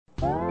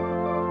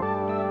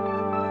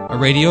a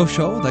radio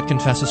show that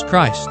confesses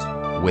Christ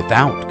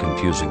without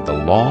confusing the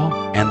law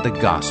and the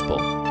gospel.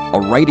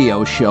 A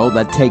radio show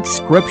that takes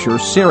Scripture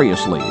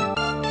seriously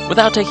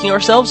without taking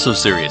ourselves so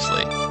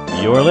seriously.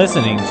 You're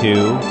listening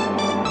to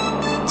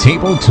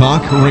Table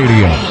Talk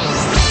Radio.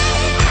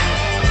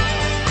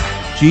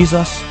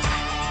 Jesus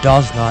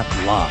does not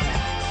lie.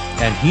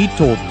 And he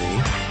told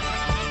me,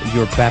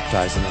 you're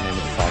baptized in the name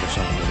of the Father,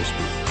 Son, and Holy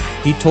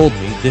Spirit. He told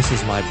me, this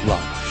is my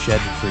blood shed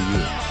for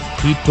you.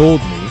 He told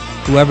me,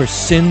 whoever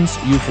sins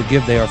you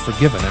forgive, they are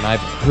forgiven. And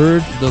I've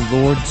heard the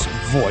Lord's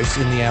voice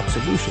in the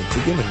absolution,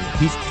 forgiven me.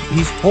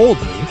 He's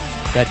told me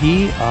that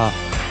he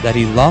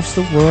loves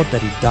the world,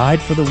 that he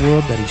died for the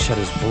world, that he shed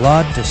his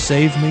blood to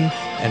save me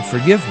and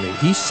forgive me.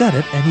 He said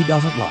it, and he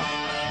doesn't lie.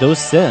 Those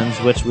sins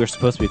which we're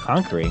supposed to be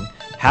conquering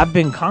have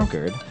been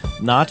conquered,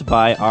 not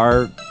by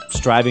our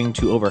striving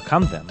to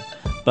overcome them,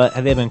 but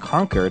have they been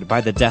conquered by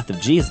the death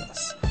of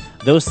Jesus.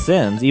 Those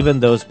sins, even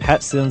those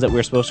pet sins that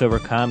we're supposed to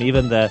overcome,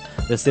 even the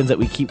sins that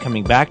we keep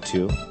coming back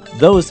to,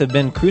 those have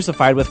been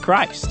crucified with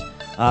Christ.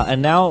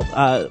 And now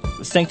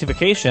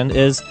sanctification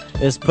is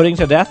putting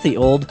to death the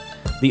old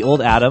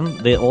Adam,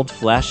 the old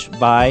flesh,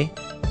 by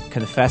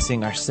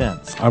confessing our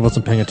sins. I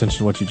wasn't paying attention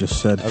to what you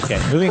just said.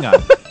 Okay, moving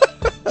on.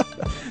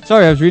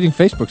 Sorry, I was reading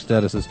Facebook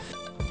statuses.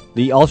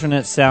 The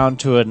alternate sound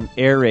to an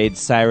air raid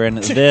siren.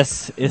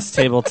 This is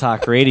Table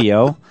Talk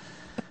Radio.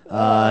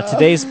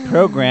 Today's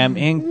program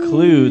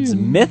includes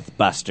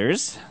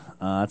Mythbusters.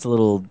 It's a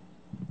little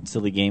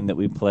silly game that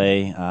we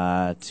play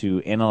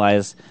to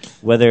analyze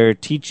whether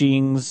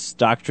teachings,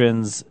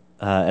 doctrines,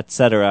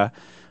 etc.,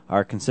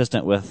 are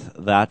consistent with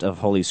that of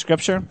Holy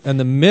Scripture. And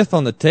the myth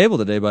on the table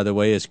today, by the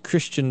way, is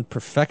Christian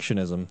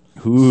perfectionism.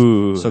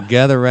 Ooh. So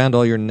gather around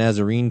all your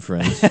Nazarene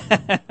friends.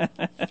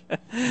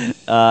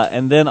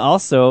 And then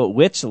also,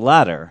 Which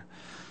Ladder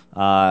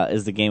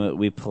is the game that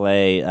we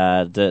play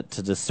to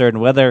discern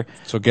whether...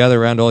 So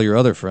gather around all your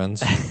other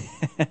friends.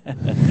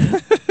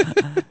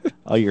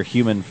 All your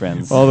human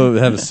friends. All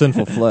that have a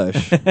sinful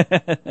flesh.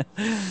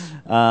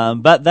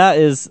 But that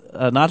is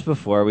not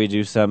before we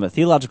do some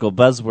theological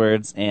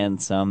buzzwords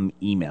and some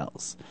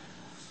emails.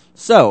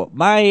 So,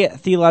 my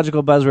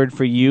theological buzzword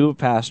for you,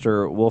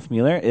 Pastor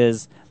Wolfmueller,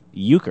 is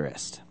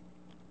Eucharist.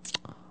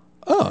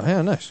 Oh,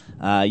 yeah, nice.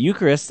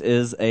 Eucharist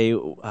is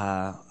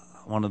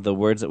one of the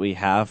words that we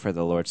have for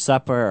the Lord's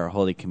Supper or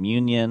Holy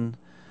Communion,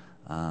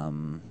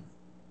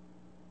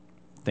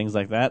 things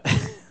like that.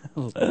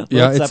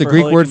 Yeah, it's a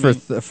Greek word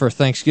for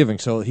Thanksgiving.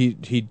 So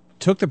he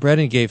took the bread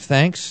and gave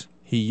thanks.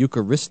 He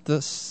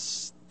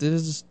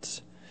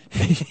Eucharistoed.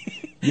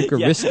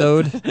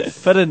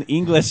 Put an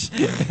English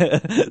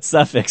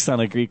suffix on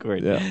a Greek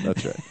word. Yeah,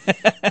 that's right.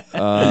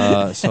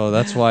 So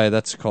that's why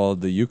that's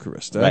called the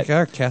Eucharist. Right.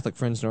 Our Catholic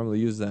friends normally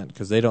use that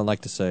because they don't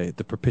like to say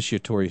the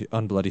propitiatory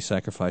unbloody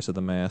sacrifice of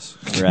the Mass.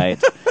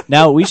 Right.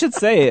 Now, we should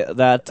say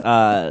that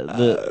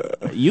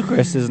the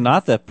Eucharist is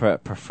not the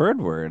preferred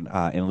word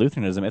in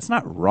Lutheranism. It's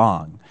not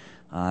wrong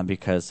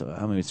because we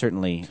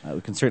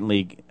can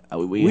certainly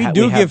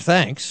give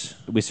thanks.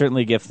 We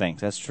certainly give thanks.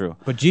 That's true.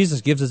 But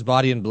Jesus gives his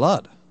body and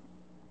blood.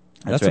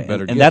 That's right. a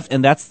better gift.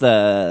 That's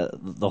the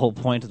whole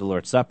point of the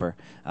Lord's Supper.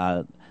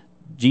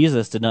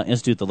 Jesus did not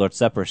institute the Lord's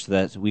Supper so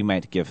that we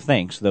might give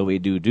thanks, though we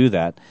do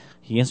that.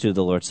 He instituted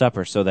the Lord's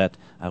Supper so that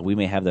we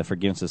may have the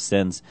forgiveness of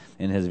sins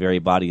in his very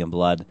body and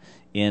blood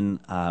in,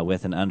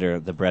 with, and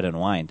under the bread and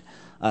wine.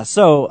 It's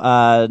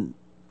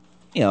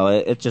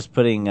just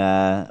putting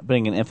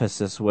an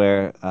emphasis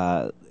where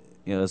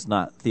it's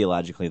not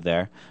theologically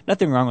there.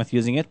 Nothing wrong with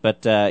using it,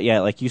 but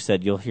like you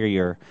said, you'll hear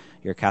your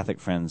Catholic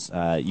friends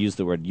use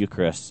the word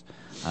Eucharist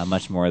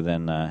much more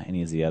than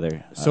any of the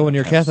other. So when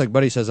your terms. Catholic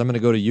buddy says, I'm going to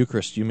go to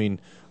Eucharist, you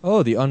mean,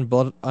 the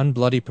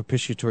unbloody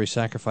propitiatory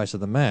sacrifice of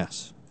the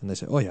Mass. And they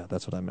say, oh yeah,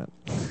 that's what I meant.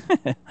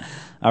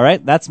 All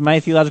right, that's my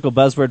theological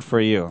buzzword for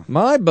you.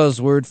 My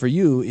buzzword for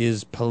you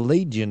is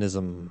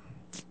Pelagianism.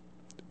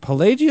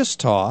 Pelagius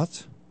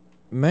taught,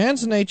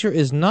 man's nature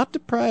is not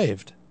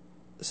depraved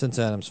since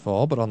Adam's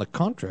fall, but on the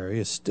contrary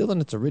is still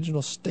in its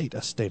original state,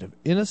 a state of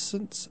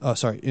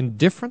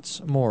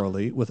indifference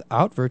morally,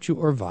 without virtue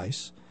or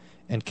vice,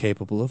 and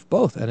capable of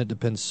both. And it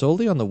depends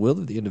solely on the will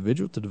of the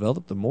individual to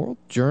develop the moral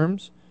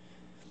germs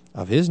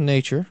of his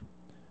nature.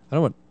 I don't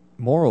know what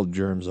moral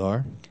germs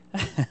are.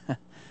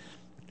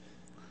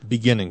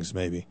 Beginnings,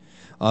 maybe,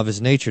 of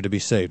his nature to be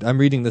saved. I'm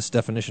reading this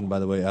definition, by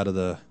the way, out of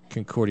the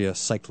Concordia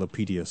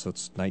Cyclopedia, so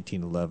it's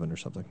 1911 or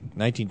something.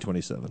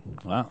 1927.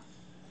 Wow.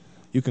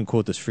 You can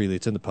quote this freely.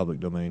 It's in the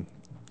public domain.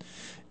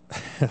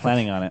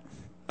 Planning on it.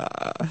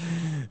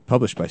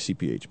 Published by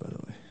CPH, by the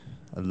way.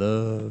 I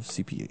love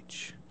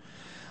CPH.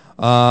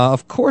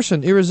 Of course,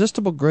 an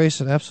irresistible grace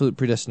and absolute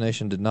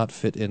predestination did not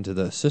fit into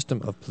the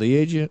system of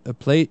Pelagius.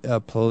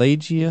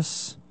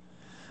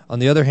 On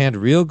the other hand,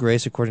 real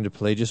grace, according to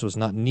Pelagius, was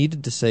not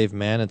needed to save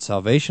man, and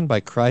salvation by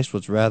Christ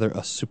was rather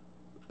a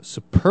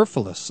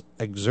superfluous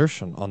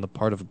exertion on the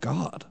part of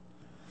God.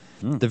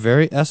 The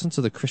very essence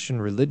of the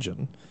Christian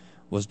religion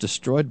was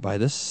destroyed by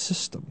this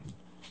system,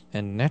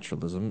 and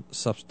naturalism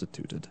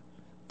substituted.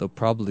 though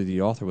probably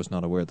the author was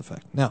not aware of the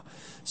fact. Now,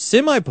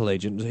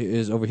 semi-Pelagian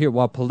is over here.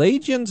 While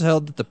Pelagians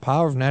held that the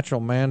power of natural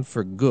man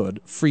for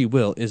good, free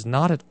will, is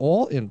not at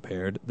all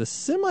impaired, the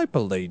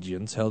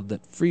semi-Pelagians held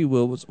that free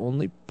will was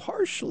only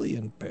partially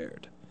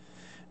impaired,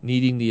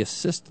 needing the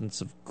assistance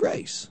of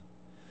grace.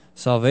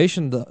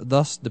 Salvation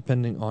thus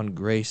depending on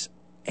grace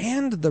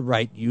and the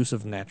right use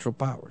of natural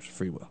powers,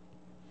 free will.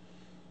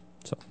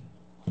 So,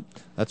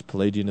 that's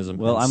Pelagianism.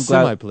 Well, and I'm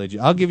glad-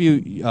 semi-Pelagian. I'll give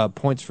you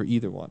points for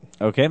either one.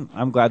 Okay,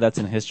 I'm glad that's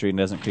in history and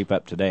doesn't creep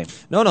up today.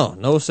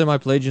 No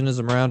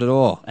semi-Pelagianism around at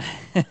all.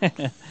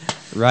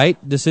 Right?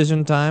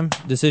 Decision Time?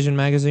 Decision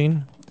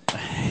Magazine?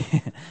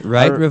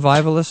 Right,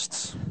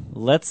 revivalists?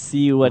 Let's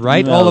see what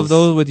Right, emails- all of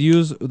those with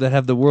yous that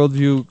have the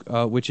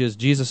worldview, which is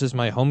Jesus is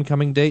my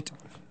homecoming date?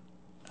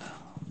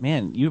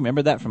 Man, you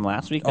remember that from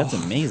last week? That's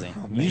amazing.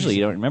 Usually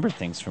you don't remember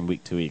things from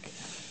week to week.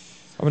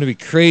 I'm going to be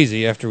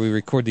crazy after we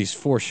record these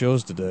 4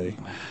 shows today.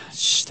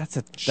 Shh, that's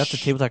a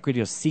Table Talk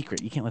Radio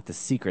secret. You can't let the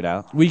secret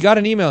out. We got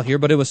an email here,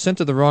 but it was sent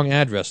to the wrong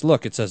address.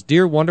 Look, it says,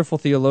 Dear Wonderful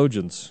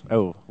Theologians.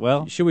 Oh,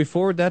 well, Should we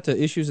forward that to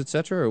Issues,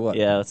 etc., or what?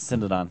 yeah, let's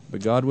send it on. The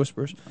God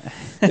Whispers.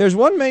 There's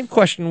one main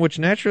question which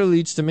naturally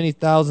leads to many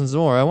thousands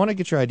more. I want to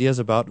get your ideas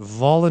about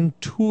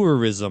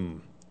voluntourism.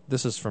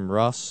 This is from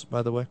Russ,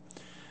 by the way.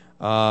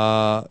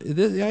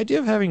 The idea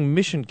of having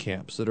mission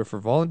camps that are for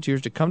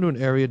volunteers to come to an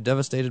area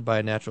devastated by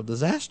a natural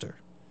disaster,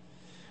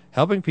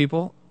 helping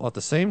people while at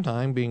the same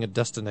time being a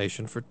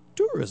destination for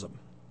tourism.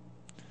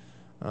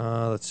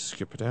 Let's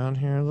skip it down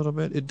here a little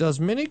bit. It does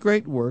many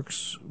great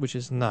works, which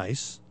is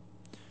nice.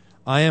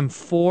 I am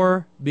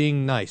for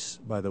being nice,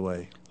 by the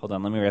way. Hold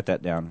on, let me write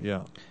that down.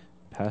 Yeah.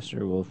 Pastor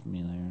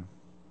Wolfmueller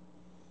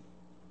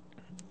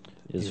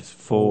is Is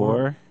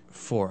for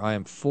For. I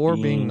am for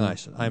being Being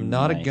nice. I am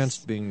not nice.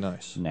 against being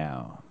nice.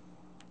 now.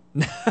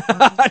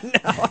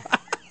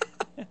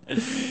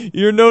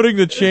 You're noting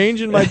the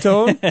change in my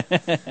tone?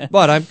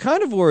 But I'm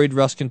kind of worried,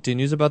 Russ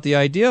continues, about the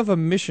idea of a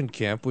mission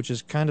camp, which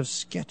is kind of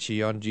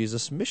sketchy on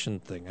Jesus' mission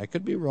thing. I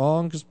could be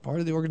wrong, because part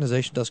of the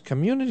organization does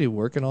community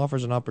work and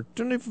offers an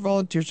opportunity for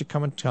volunteers to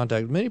come in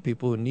contact with many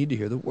people who need to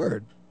hear the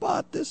word.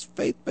 But this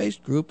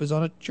faith-based group is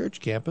on a church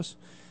campus,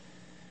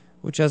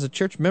 which has a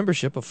church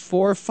membership of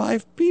 4 or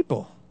 5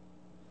 people.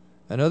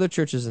 And other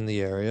churches in the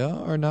area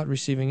are not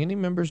receiving any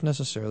members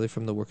necessarily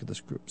from the work of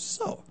this group.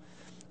 So,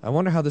 I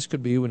wonder how this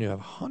could be when you have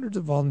hundreds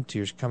of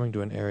volunteers coming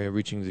to an area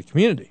reaching the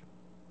community.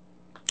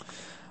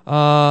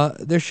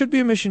 There should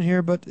be a mission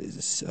here, but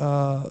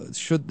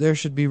there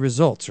should be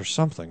results or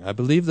something. I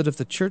believe that if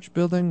the church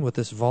building with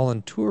this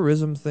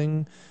voluntourism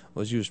thing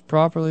was used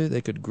properly,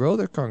 they could grow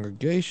their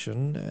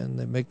congregation and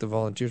they make the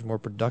volunteers more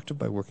productive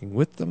by working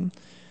with them.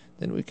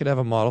 Then we could have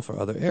a model for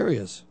other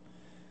areas.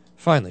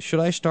 Finally, should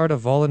I start a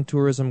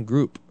voluntourism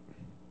group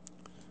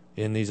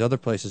in these other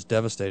places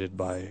devastated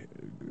by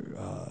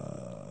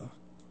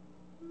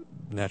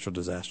natural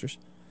disasters?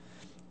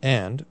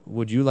 And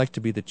would you like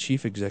to be the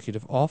chief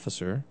executive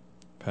officer,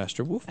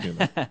 Pastor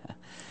Wolfmueller?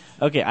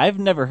 Okay, I've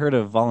never heard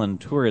of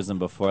voluntourism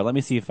before. Let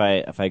me see if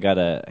I got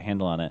a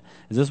handle on it.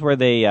 Is this where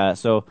they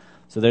so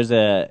there's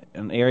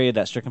an area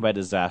that's stricken by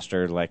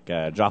disaster, like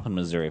Joplin,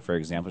 Missouri, for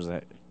example.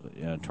 There's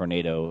a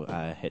tornado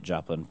hit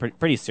Joplin.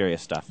 Pretty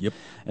serious stuff. Yep.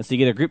 And so you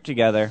get a group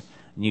together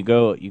and you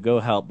go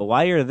help. But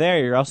while you're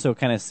there, you're also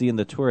kind of seeing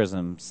the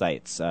tourism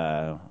sites. Is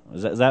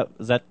that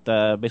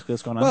basically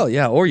what's going on? Well,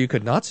 yeah, or you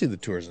could not see the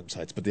tourism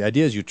sites, but the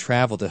idea is you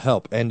travel to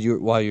help, and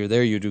while you're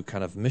there, you do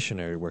kind of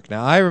missionary work.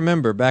 Now, I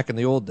remember back in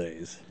the old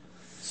days.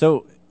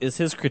 So is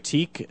his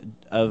critique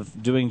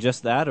of doing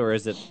just that, or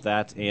is it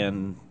that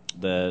and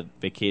the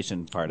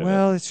vacation part of it?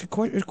 Well,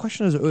 the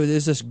question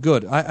is this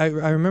good? I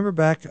remember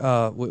back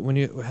when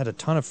you had a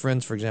ton of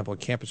friends, for example, at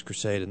Campus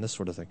Crusade and this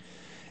sort of thing.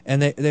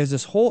 And there's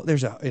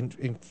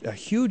a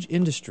huge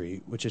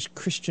industry, which is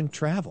Christian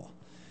travel.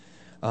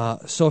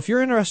 So if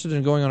you're interested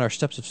in going on our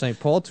Steps of St.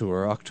 Paul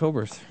tour,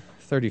 October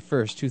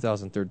 31st,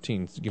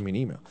 2013, give me an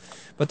email.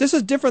 But this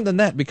is different than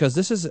that because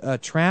this is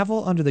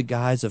travel under the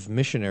guise of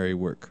missionary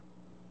work.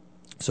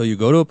 So you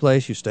go to a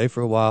place, you stay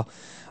for a while,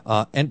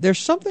 and there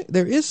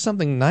is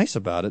something nice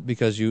about it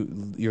because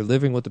you're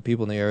living with the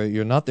people in the area.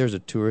 You're not there as a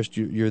tourist.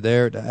 You're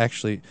there to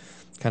actually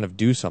kind of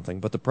do something.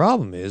 But the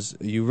problem is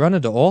you run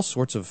into all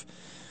sorts of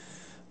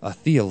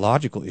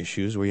theological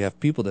issues where you have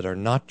people that are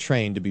not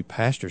trained to be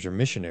pastors or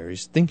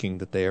missionaries thinking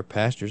that they are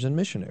pastors and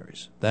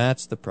missionaries.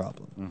 That's the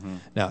problem. Mm-hmm.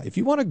 Now, if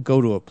you want to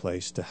go to a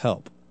place to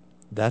help,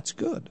 that's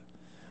good.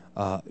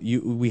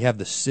 We have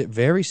the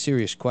very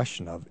serious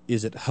question of,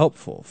 is it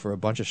helpful for a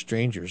bunch of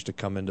strangers to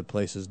come into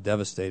places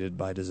devastated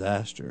by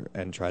disaster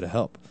and try to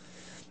help?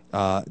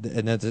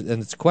 And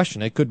it's a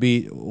question. It could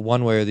be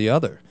one way or the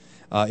other.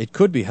 It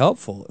could be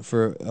helpful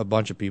for a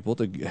bunch of people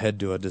to head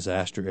to a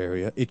disaster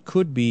area. It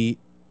could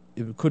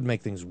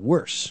make things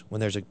worse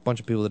when there's a bunch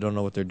of people that don't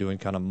know what they're doing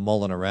kind of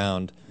mulling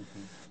around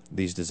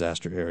these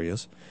disaster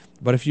areas.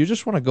 But if you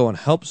just want to go and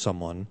help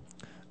someone,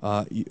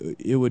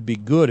 it would be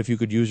good if you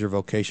could use your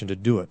vocation to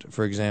do it.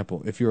 For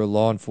example, if you're a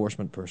law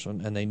enforcement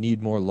person and they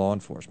need more law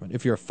enforcement,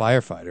 if you're a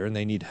firefighter and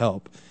they need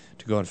help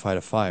to go and fight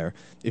a fire,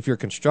 if you're a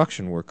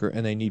construction worker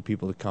and they need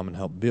people to come and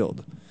help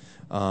build,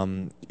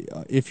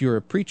 if you're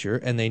a preacher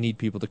and they need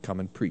people to come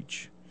and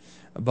preach.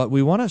 But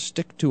we want to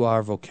stick to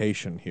our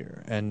vocation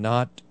here and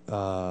not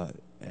go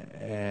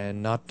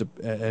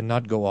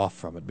off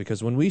from it,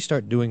 because when we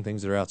start doing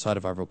things that are outside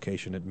of our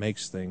vocation, it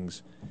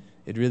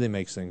really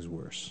makes things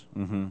worse.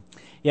 Mm-hmm.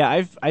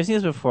 Yeah, I've seen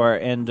this before,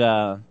 and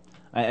I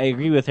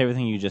agree with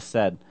everything you just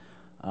said,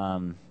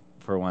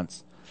 for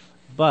once.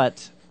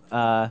 But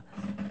I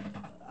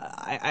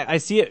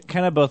see it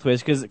kind of both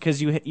ways,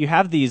 because you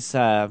have these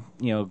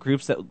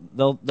groups that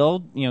they'll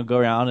go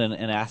around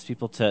and ask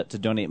people to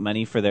donate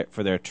money for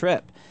their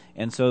trip,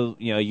 and so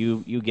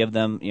you give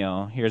them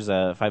here's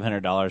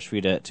 $500 for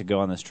you to go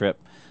on this trip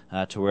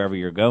to wherever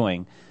you're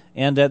going.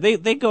 And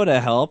they go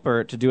to help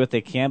or to do what they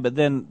can, but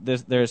then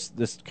there's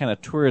this kind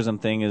of tourism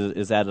thing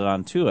is added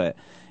on to it.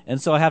 And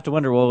so I have to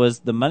wonder, well, was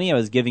the money I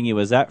was giving you,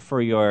 was that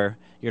for your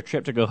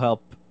trip to go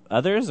help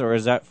others, or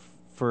is that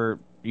for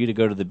you to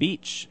go to the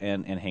beach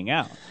and hang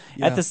out?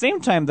 Yeah. At the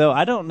same time, though,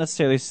 I don't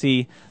necessarily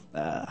see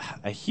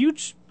a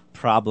huge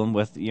problem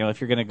with, if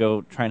you're going to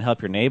go try and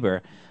help your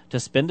neighbor, to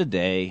spend a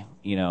day,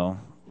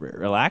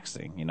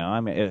 relaxing.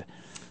 I mean,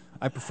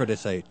 I prefer to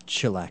say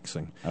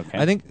chillaxing. Okay.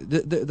 I think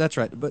that's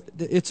right. But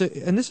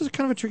and this is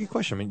kind of a tricky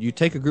question. I mean, you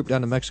take a group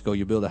down to Mexico,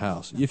 you build a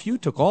house. If you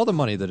took all the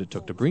money that it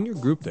took to bring your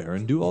group there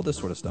and do all this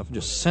sort of stuff and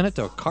just send it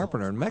to a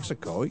carpenter in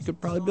Mexico, you could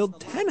probably build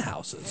 10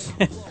 houses.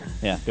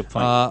 Yeah, good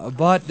point.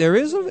 But there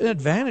is an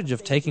advantage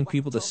of taking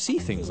people to see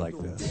things like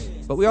this.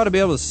 But we ought to be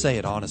able to say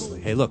it honestly.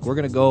 Hey, look, we're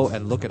going to go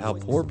and look at how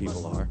poor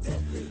people are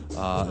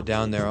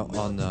down there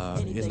in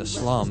the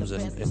slums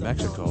in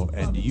Mexico,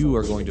 and you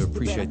are going to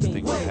appreciate the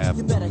things we have.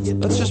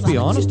 Let's just be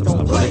honest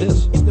about what it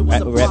is. All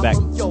right, we'll be right back.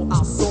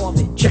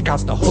 Check out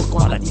the hook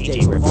while the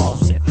DJ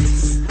revolves it.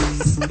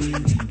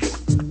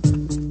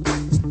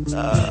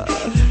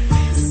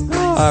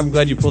 I'm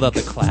glad you pulled out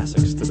the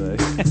classics today.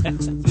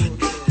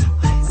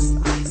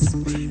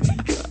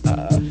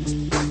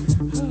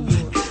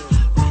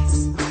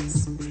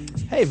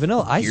 Hey,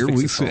 Vanilla Ice Here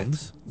we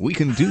sit. We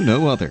can do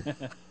no other.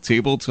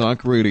 Table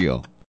Talk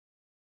Radio.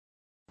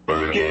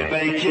 That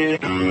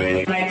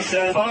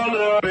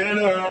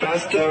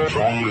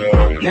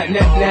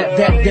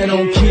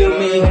don't kill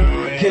me,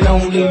 can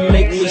only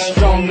make me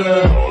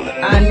stronger.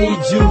 I need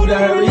you to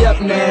hurry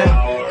up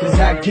now, cause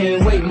I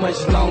can't wait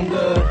much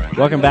longer.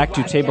 Welcome back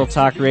to Table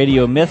Talk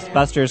Radio.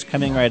 Mythbusters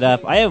coming right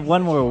up. I have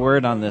one more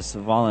word on this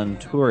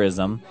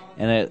voluntourism,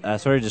 and it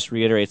sort of just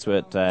reiterates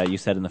what you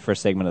said in the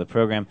first segment of the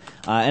program.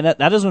 And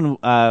that is when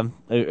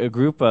a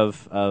group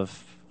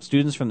of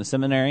students from the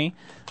seminary,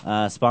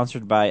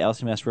 sponsored by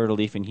LCMS Rotary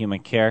Relief and Human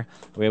Care,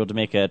 were able to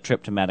make a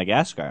trip to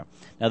Madagascar.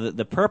 Now,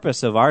 the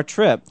purpose of our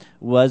trip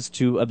was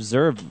to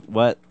observe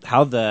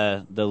how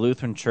the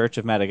Lutheran Church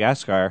of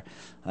Madagascar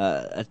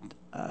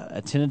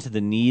attended to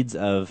the needs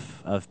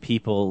of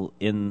people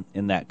in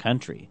that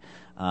country.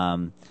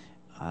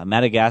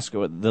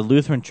 Madagascar, the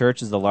Lutheran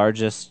Church is the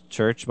largest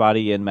church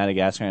body in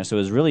Madagascar, and so it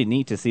was really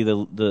neat to see the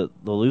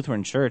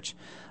Lutheran Church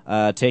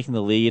taking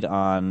the lead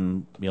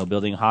on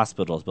building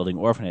hospitals, building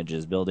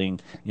orphanages, building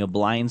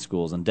blind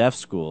schools and deaf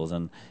schools,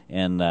 and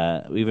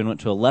we even went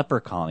to a leper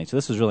colony. So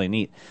this was really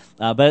neat.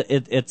 But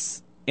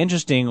it's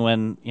interesting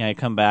when I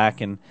come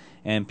back and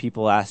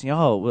people ask,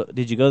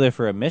 did you go there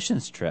for a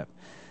missions trip?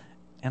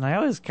 And I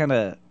always kind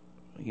of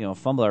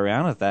fumble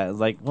around with that. It's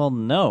like, well,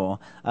 no,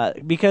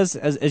 because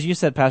as you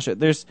said, Pastor,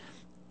 there's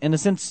in a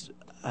sense,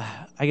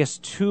 I guess,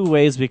 two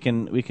ways we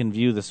can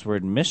view this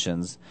word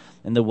missions,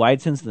 in the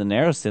wide sense and the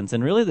narrow sense.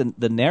 And really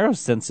the narrow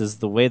sense is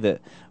the way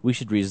that we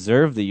should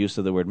reserve the use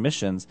of the word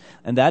missions,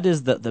 and that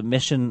is the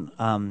mission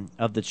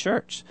of the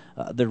church.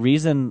 The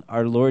reason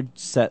our Lord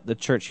set the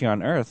church here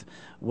on earth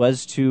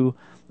was to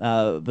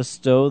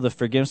bestow the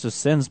forgiveness of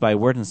sins by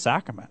word and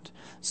sacrament.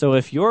 So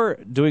if you're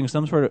doing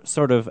some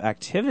sort of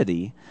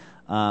activity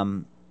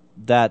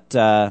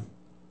that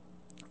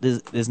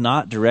is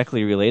not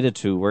directly related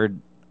to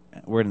word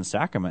and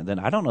sacrament, then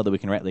I don't know that we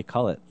can rightly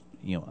call it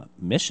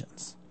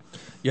missions.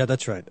 Yeah,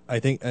 that's right. I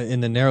think in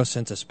the narrow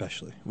sense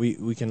especially.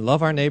 We can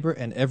love our neighbor,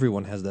 and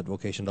everyone has that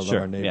vocation to love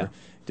our neighbor. Yeah.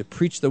 To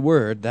preach the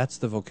word, that's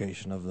the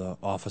vocation of the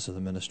office of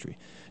the ministry.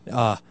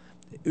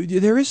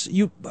 There's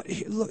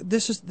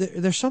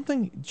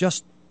something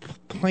just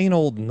plain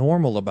old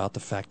normal about the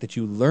fact that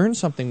you learn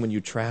something when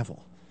you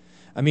travel.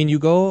 I mean, you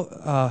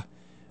go...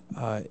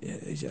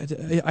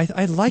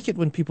 I like it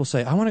when people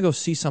say, I want to go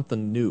see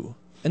something new.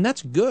 And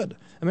that's good.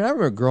 I mean, I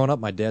remember growing up,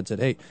 my dad said,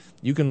 hey,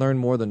 you can learn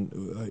more than,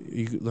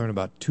 you learn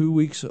about 2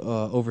 weeks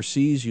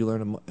overseas, you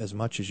learn as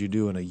much as you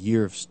do in a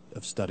year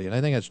of study. And I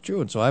think that's true.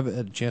 And so I've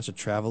had a chance to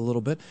travel a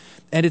little bit.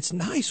 And it's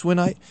nice when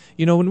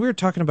when we were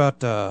talking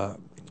about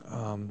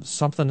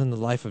something in the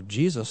life of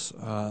Jesus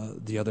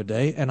the other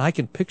day, and I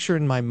can picture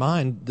in my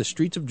mind the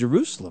streets of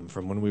Jerusalem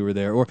from when we were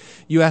there. Or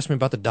you asked me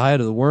about the diet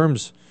of the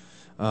worms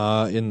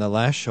in the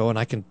last show, and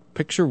I can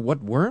picture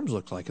what Worms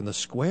looked like in the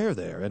square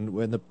there, and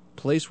when the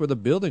place where the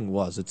building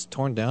was, it's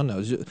torn down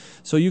now.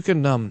 So you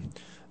can.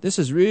 This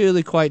is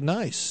really quite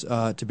nice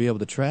to be able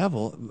to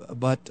travel,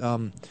 but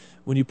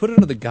when you put it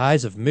under the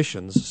guise of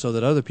missions, so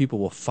that other people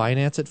will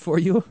finance it for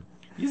you.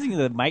 Using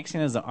the mic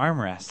stand as an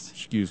armrest.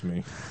 Excuse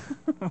me.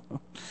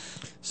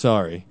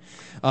 Sorry.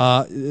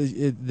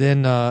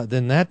 Then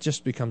that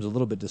just becomes a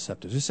little bit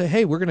deceptive. You say,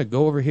 hey, we're going to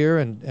go over here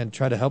and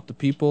try to help the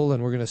people,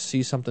 and we're going to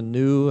see something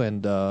new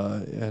and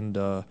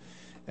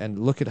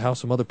look at how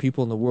some other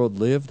people in the world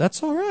live.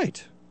 That's all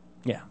right.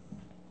 Yeah.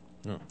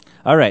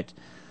 All right.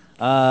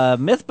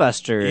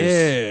 Mythbusters.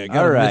 Yeah,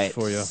 got a myth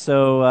for you.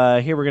 So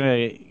here we're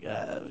going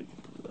to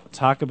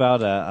talk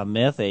about a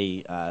myth,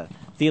 a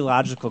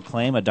theological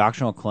claim, a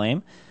doctrinal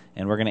claim,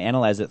 and we're going to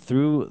analyze it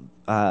through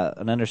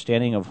an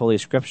understanding of Holy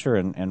Scripture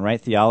and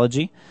right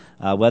theology,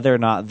 whether or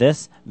not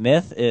this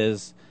myth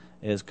is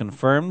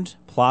confirmed,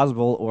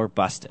 plausible, or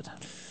busted.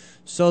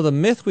 So the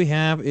myth we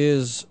have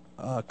is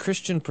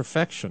Christian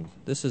perfection.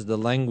 This is the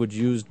language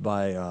used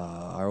by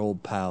our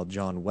old pal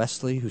John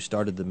Wesley, who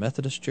started the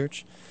Methodist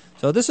Church.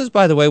 So this is,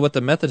 by the way, what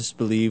the Methodists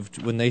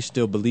believed when they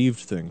still believed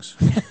things.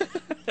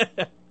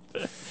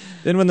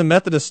 Then when the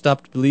Methodists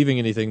stopped believing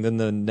anything, then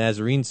the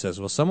Nazarene says,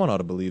 well, someone ought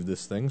to believe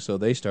this thing, so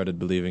they started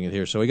believing it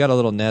here. So we got a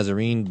little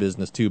Nazarene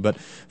business, too. But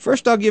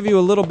first I'll give you a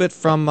little bit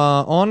from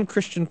On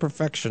Christian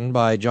Perfection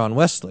by John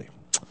Wesley.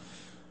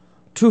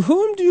 To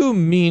whom do you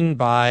mean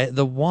by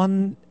the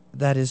one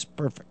that is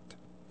perfect?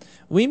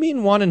 We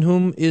mean one in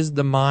whom is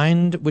the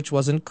mind which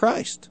was in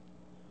Christ,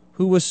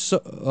 who was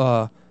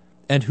so,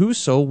 and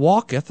whoso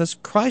walketh as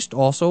Christ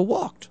also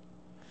walked.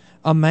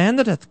 A man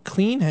that hath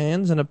clean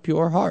hands and a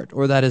pure heart,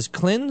 or that is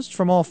cleansed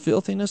from all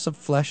filthiness of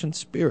flesh and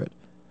spirit.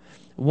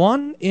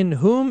 One in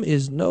whom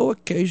is no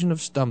occasion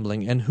of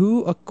stumbling, and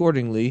who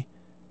accordingly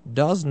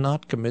does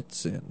not commit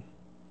sin.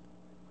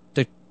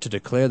 To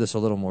declare this a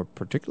little more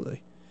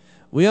particularly,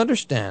 we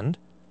understand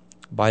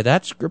by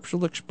that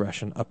scriptural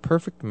expression a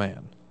perfect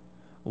man,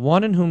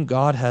 one in whom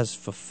God has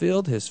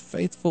fulfilled his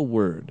faithful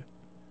word.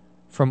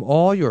 From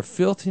all your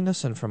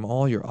filthiness and from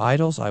all your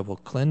idols I will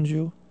cleanse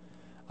you.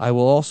 I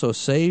will also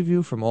save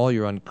you from all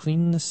your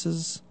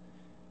uncleannesses.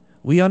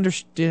 We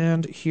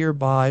understand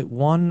hereby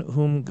one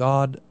whom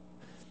God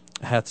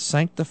hath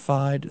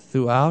sanctified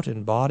throughout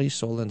in body,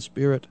 soul, and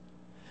spirit,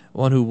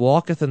 one who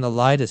walketh in the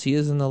light as he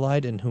is in the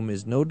light, in whom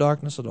is no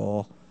darkness at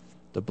all,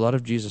 the blood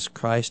of Jesus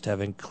Christ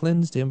having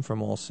cleansed him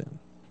from all sin.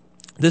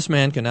 This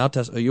man can now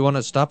test. You want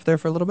to stop there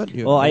for a little bit?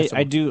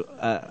 I do.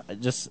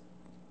 Just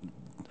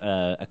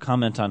a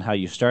comment on how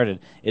you started.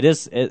 It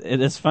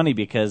is funny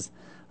because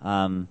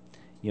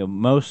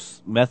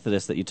most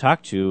Methodists that you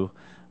talk to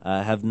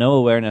have no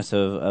awareness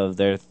of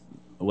their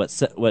what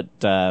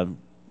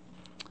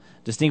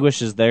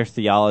distinguishes their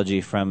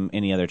theology from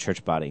any other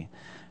church body.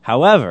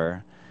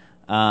 However,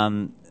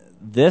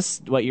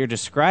 what you're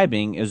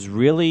describing is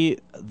really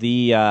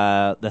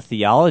the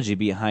theology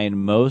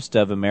behind most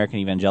of American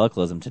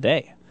evangelicalism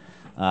today.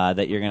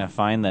 That you're going to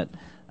find that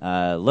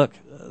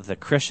the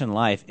Christian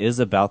life is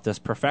about this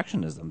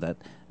perfectionism, that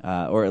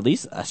or at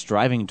least a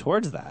striving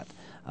towards that.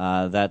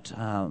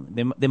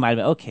 They might have been,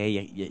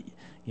 okay,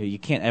 you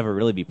can't ever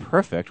really be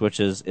perfect, which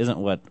isn't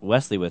what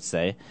Wesley would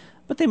say.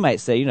 But they might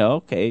say,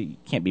 okay, you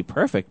can't be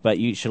perfect, but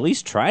you should at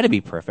least try to be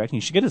perfect, and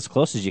you should get as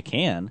close as you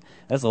can.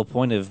 That's the whole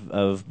point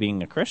of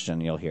being a Christian,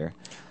 you'll hear.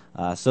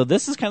 So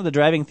this is kind of the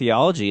driving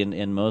theology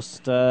in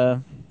most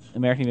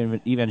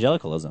American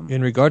evangelicalism.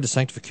 In regard to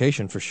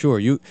sanctification, for sure.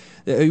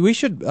 We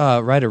should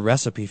write a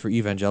recipe for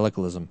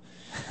evangelicalism.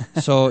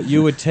 So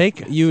you would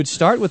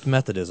start with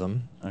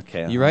Methodism.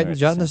 Okay. You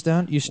jotting this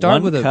down? You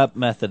start with 1 cup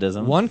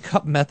Methodism. 1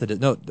 cup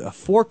Methodism. No,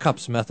 4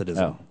 cups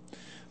Methodism. Oh.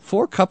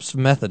 4 cups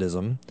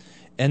Methodism.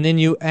 And then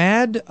you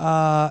add,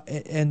 let's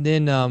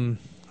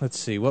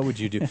see, what would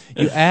you do?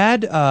 You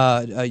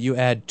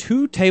add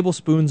 2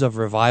 tablespoons of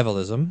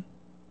revivalism,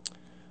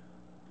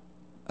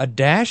 a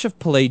dash of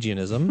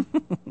Pelagianism.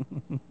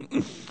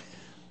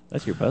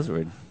 That's your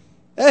buzzword.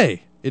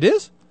 Hey, it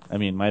is? I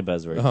mean, my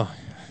buzzword. Oh.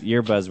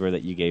 Your buzzword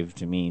that you gave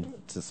to me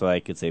so I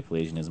could say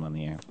Pelagianism on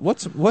the air.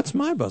 What's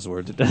my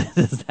buzzword?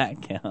 Does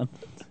that count?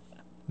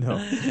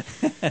 No.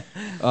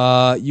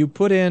 You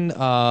put in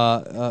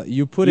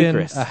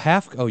Eucharist. a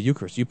half. Oh,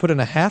 Eucharist. You put in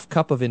a half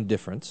cup of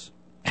indifference.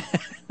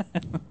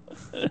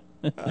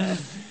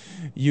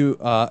 You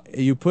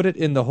put it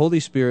in the Holy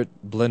Spirit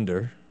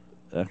blender.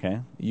 Okay.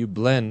 You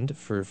blend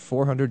for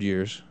 400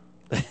 years,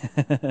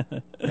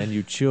 and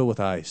you chill with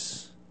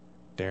ice.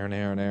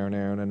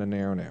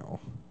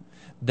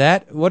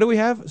 That. What do we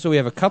have? So we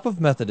have a cup of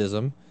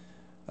Methodism.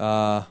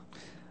 No,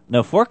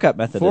 4 cup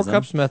Methodism. 4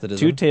 cups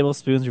Methodism. 2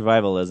 tablespoons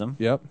revivalism.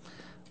 Yep.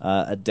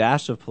 A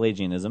dash of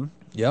Pelagianism.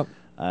 Yep.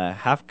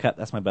 Half cup.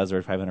 That's my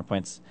buzzword. 500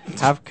 points.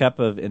 Half cup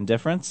of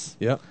indifference.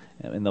 Yep.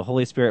 In the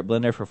Holy Spirit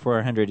blender for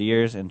 400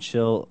 years, and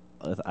chill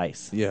with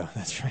ice. Yeah,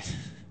 that's right.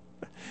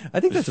 I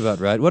think that's about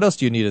right. What else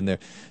do you need in there?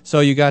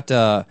 So you got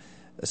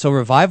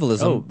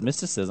revivalism. Oh,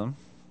 mysticism.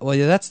 Well,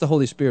 yeah, that's the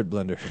Holy Spirit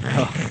blender.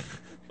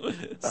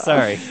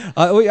 Sorry.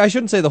 I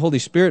shouldn't say the Holy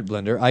Spirit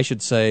blender. I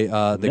should say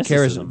the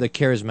Mysticism.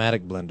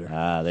 charismatic blender.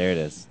 Ah, there it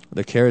is.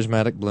 The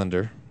charismatic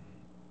blender.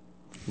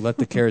 Let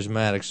the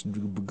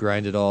charismatics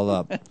grind it all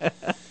up.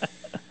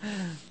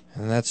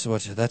 And that's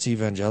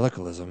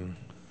evangelicalism.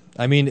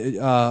 I mean,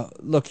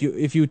 look,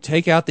 if you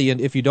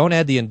don't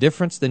add the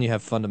indifference, then you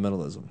have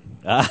fundamentalism.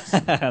 Nice. So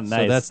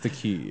that's the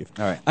key.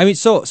 All right. I mean,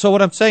 so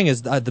what I'm saying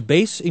is the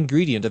base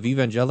ingredient of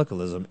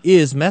evangelicalism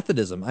is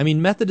Methodism. I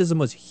mean, Methodism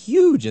was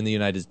huge in the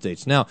United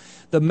States. Now,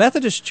 the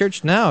Methodist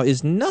Church now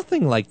is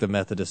nothing like the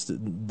Methodist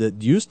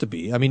that used to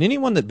be. I mean,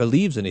 anyone that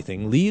believes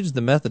anything leaves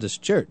the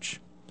Methodist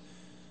Church.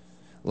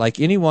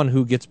 Like anyone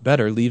who gets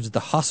better leaves the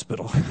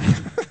hospital.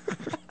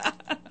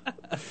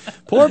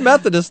 Poor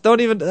Methodists don't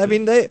even.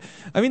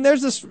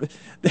 There's this.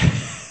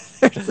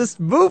 There's this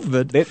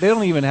movement. They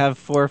don't even have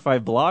 4 or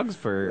 5 blogs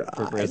for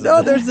prison.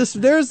 No, there's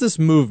this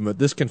movement,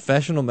 this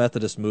confessional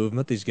Methodist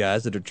movement. These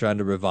guys that are trying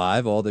to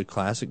revive all the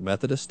classic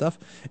Methodist stuff,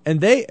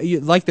 and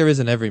like there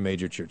is in every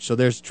major church. So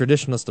there's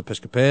traditionalist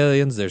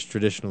Episcopalians. There's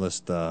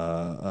traditionalist.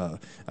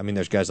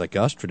 There's guys like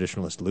us,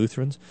 traditionalist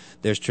Lutherans.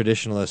 There's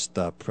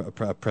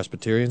traditionalist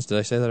Presbyterians. Did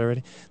I say that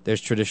already?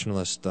 There's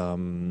traditionalist.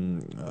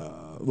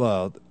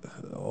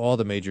 All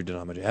the major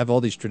denominations have all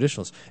these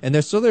traditionalists, and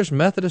there's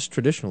Methodist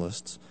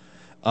traditionalists.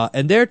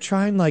 And they're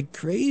trying like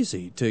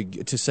crazy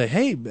to say,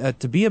 hey,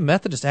 to be a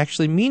Methodist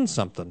actually means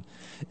something.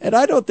 And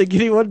I don't think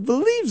anyone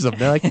believes them.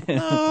 They're like,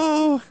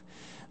 no,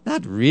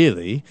 not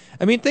really.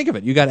 I mean, think of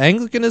it. You got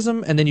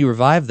Anglicanism, and then you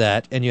revive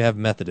that, and you have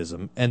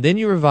Methodism. And then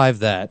you revive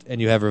that, and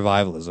you have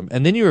revivalism.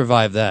 And then you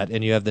revive that,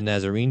 and you have the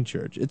Nazarene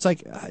Church. It's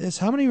like,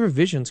 how many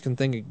revisions can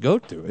thing go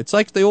through? It's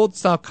like the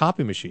old-style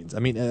copy machines. I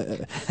mean,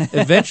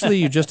 eventually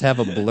you just have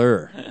a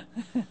blur.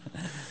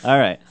 All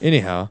right.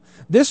 Anyhow,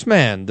 this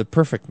man, the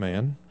perfect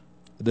man...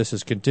 This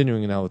is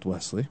continuing now with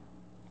Wesley.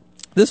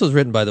 This was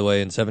written, by the way,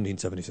 in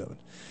 1777.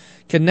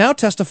 Can now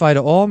testify to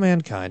all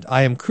mankind,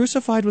 I am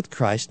crucified with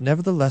Christ,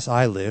 nevertheless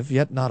I live,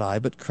 yet not I,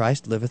 but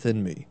Christ liveth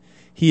in me.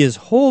 He is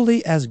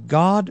holy as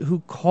God who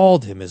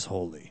called him is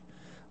holy,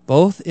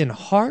 both in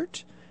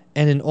heart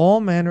and in all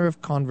manner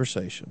of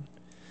conversation.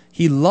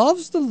 He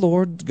loves the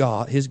Lord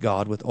God, his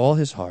God, with all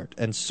his heart,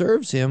 and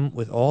serves him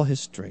with all his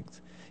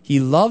strength. He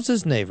loves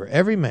his neighbor,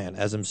 every man,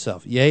 as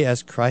himself, yea,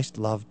 as Christ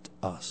loved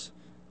us.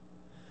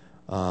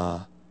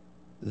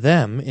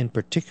 Them in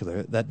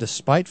particular that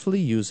despitefully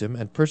use him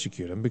and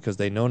persecute him, because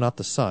they know not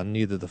the Son,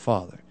 neither the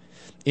Father.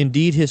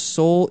 Indeed, his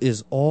soul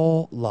is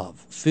all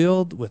love,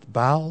 filled with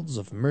bowels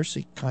of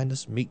mercy,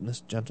 kindness,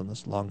 meekness,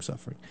 gentleness,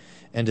 longsuffering,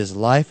 and his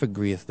life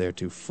agreeth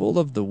thereto, full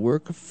of the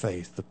work of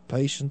faith, the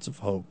patience of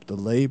hope, the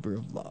labor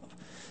of love.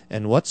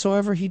 And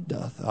whatsoever he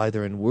doth,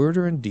 either in word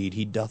or in deed,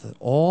 he doth it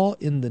all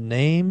in the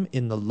name,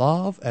 in the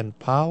love and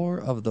power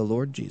of the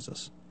Lord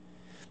Jesus.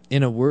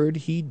 In a word,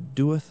 he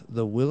doeth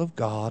the will of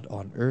God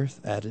on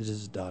earth as it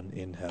is done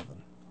in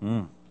heaven.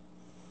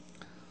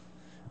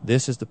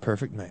 This is the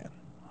perfect man.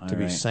 To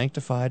be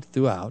sanctified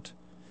throughout,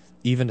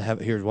 even to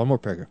have, here's one more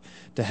paragraph,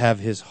 to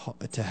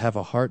have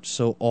a heart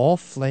so all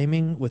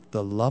flaming with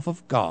the love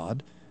of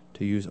God,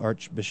 to use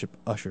Archbishop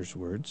Usher's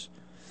words,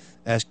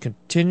 as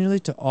continually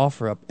to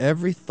offer up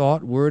every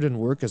thought, word, and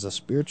work as a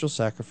spiritual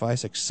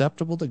sacrifice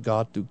acceptable to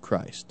God through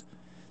Christ.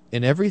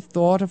 In every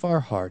thought of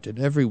our heart,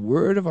 in every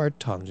word of our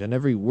tongues, and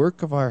every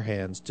work of our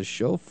hands, to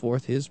show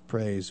forth his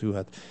praise, who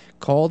hath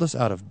called us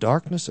out of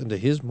darkness into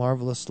his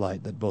marvelous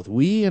light, that both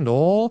we and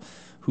all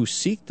who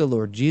seek the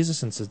Lord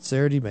Jesus in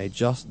sincerity may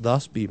just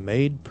thus be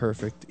made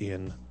perfect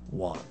in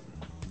one.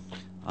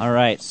 All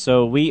right,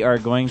 so we are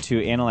going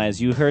to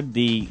analyze. You heard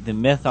the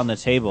myth on the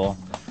table,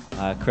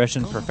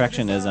 Christian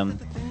perfectionism,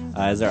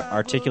 as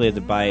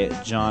articulated by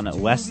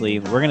John Wesley.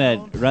 We're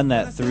going to run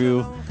that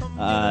through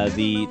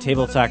the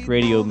Table Talk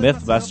Radio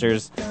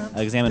Mythbusters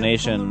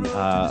examination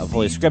of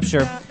Holy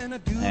Scripture,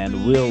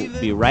 and we'll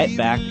be right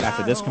back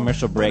after this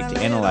commercial break to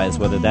analyze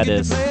whether that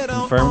is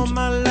confirmed,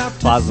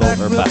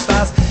 plausible, or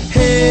busted.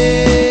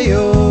 Hey,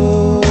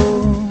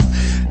 oh,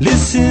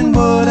 listen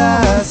what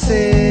I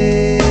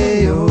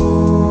say,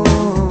 oh,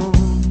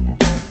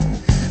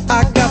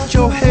 I got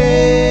your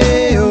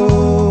hey,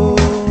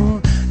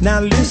 oh, now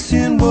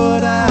listen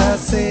what I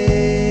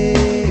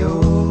say,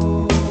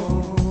 oh.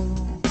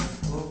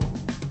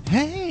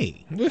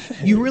 Hey,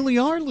 you really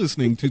are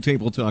listening to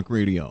Table Talk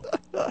Radio.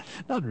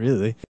 Not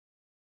really.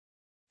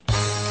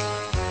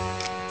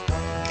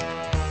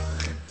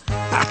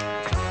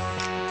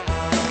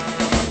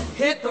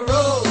 Hit the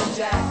road,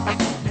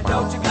 Jack, and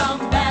don't you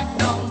come back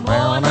no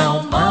more,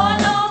 no more,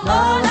 no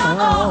more, no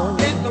more.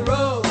 Hit the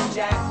road,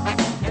 Jack,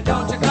 and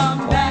don't you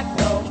come back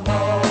no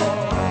more.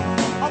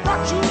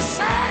 What you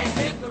say?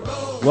 Hit the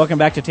road. Welcome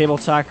back to Table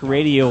Talk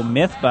Radio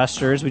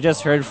Mythbusters. We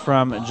just heard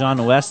from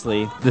John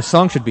Wesley. The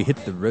song should be Hit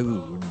the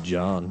Road,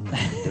 John.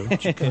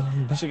 Don't you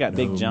come Should got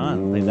Big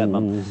John. Like that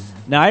month.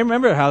 Now, I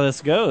remember how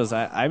this goes.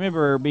 I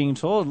remember being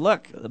told,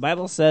 look, the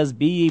Bible says,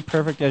 be ye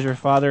perfect as your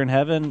Father in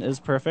heaven is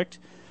perfect.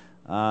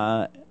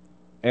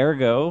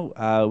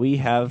 ergo, we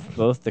have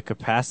both the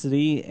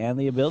capacity and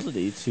the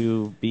ability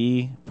to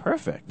be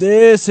perfect.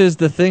 This is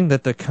the thing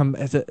that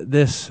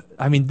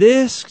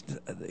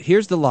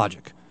here's the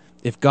logic.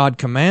 If God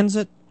commands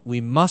it, we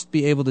must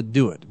be able to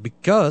do it.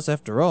 Because,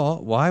 after all,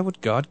 why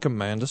would God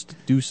command us to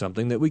do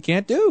something that we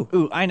can't do?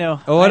 Ooh, I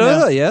know. Oh, I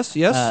know. Yes.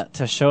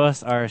 To show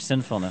us our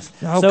sinfulness.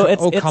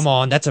 Come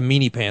on. That's a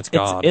meanie pants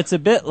God. It's a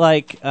bit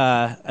like,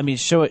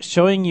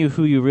 showing you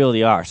who you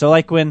really are. So,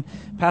 like when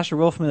Pastor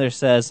Wolfmiller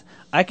says,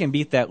 I can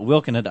beat that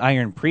Wilkin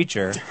iron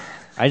preacher,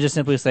 I just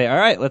simply say, all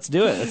right, let's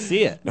do it. Let's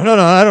see it. No,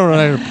 I don't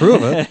know how to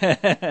prove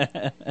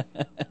it.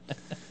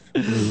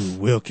 Ooh,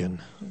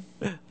 Wilkin.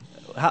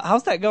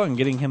 How's that going?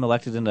 Getting him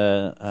elected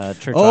into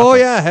church? Oh office?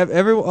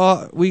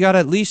 yeah, we got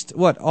at least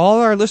all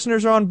our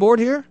listeners are on board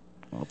here.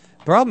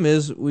 Problem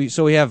is, we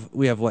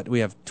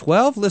have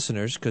 12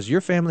 listeners because your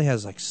family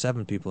has like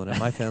 7 people in it.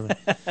 My family,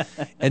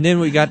 and then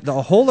we got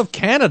the whole of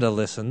Canada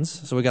listens,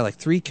 so we got like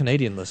 3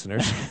 Canadian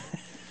listeners.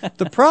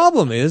 The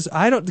problem is,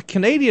 the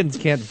Canadians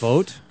can't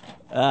vote.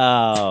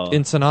 Oh.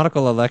 In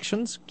synodical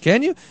elections,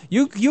 can you?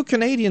 You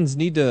Canadians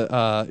need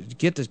to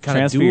get this kind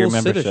Transfer of dual your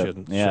membership.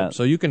 citizenship,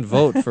 so you can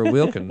vote for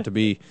Wilkin to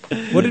be.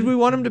 What did we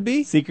want him to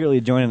be?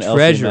 Secretly join an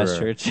treasurer. LCMS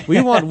church.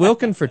 We want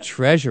Wilkin for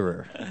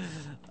treasurer,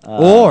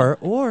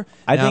 or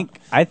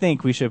I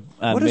think we should.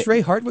 What does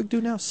Ray Hartwig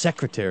do now?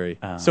 Secretary.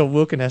 So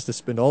Wilkin has to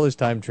spend all his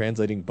time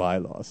translating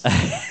bylaws.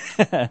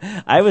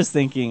 I was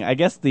thinking. I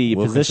guess the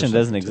Wilkin's position a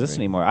doesn't secretary. exist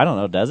anymore. I don't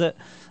know. Does it?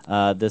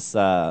 This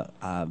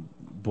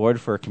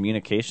board for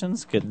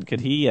communications. Could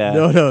he?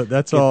 No,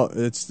 that's all.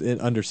 It's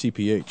under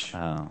CPH.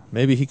 Oh.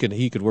 Maybe he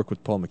could work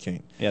with Paul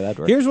McCain. Yeah, that'd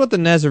work. Here's what the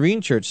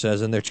Nazarene Church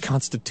says in their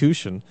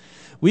constitution: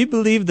 we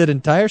believe that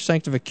entire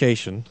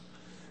sanctification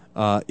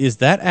is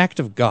that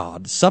act of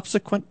God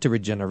subsequent to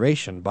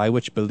regeneration by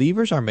which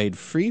believers are made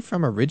free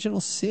from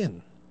original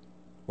sin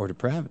or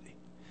depravity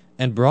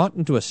and brought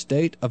into a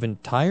state of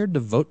entire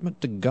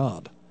devotement to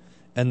God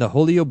and the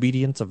holy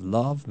obedience of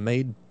love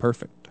made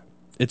perfect.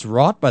 It's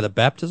wrought by the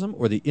baptism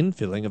or the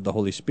infilling of the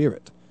Holy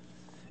Spirit,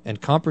 and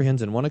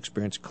comprehends in one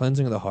experience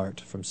cleansing of the heart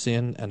from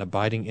sin and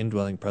abiding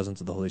indwelling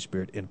presence of the Holy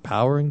Spirit,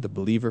 empowering the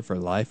believer for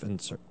life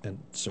and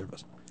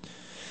service.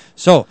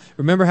 So,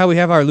 remember how we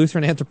have our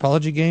Lutheran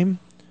anthropology game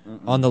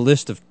on the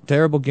list of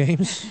terrible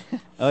games?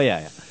 Oh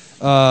yeah.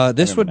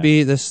 This would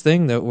be this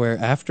thing that where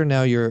after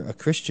now you're a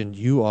Christian,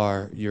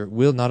 your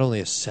will not only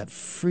is set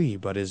free,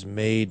 but is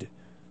made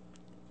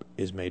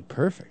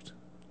perfect.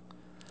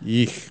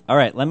 Yeek. All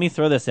right, let me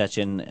throw this at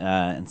you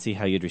and see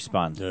how you'd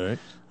respond. All right.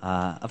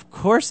 Of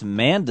course,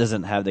 man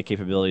doesn't have the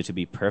capability to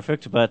be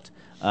perfect, but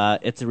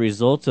it's a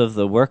result of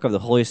the work of the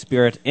Holy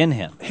Spirit in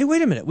him. Hey,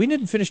 wait a minute. We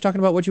didn't finish talking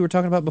about what you were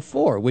talking about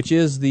before, which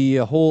is the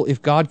whole,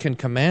 if God can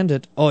command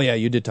it. Oh, yeah,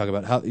 you did talk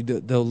about how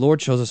the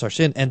Lord shows us our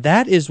sin. And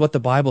that is what the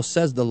Bible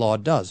says the law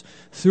does.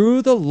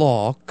 Through the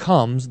law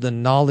comes the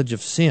knowledge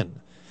of sin.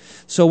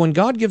 So when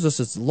God gives us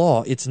His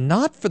law, it's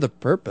not for the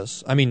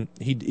purpose,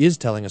 He is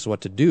telling us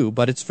what to do,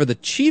 but it's for the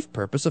chief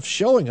purpose of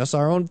showing us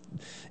our own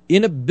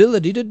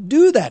inability to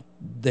do that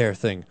there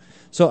thing.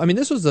 So,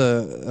 this was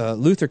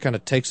Luther kind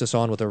of takes us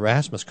on with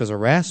Erasmus, because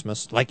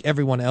Erasmus, like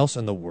everyone else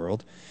in the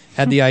world,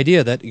 had the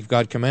idea that if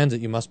God commands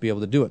it, you must be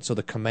able to do it. So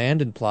the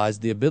command implies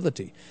the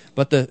ability.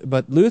 But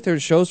Luther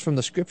shows from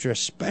the Scripture,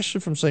 especially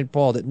from St.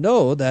 Paul, that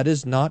no, that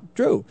is not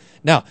true.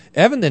 Now,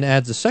 Evan then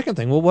adds the second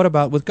thing. Well, what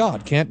about with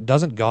God?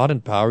 Doesn't God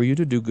empower you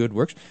to do good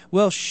works?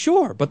 Well,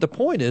 sure, but the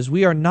point is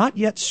we are not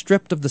yet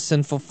stripped of the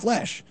sinful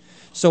flesh.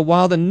 So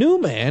while the new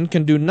man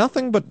can do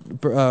nothing but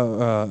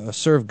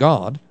serve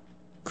God,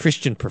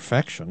 Christian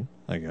perfection,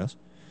 I guess,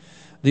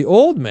 the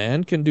old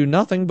man can do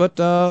nothing but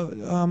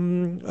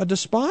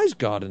despise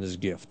God and His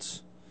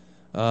gifts.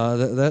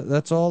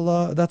 That's all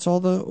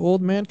the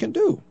old man can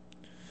do.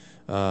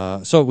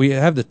 So we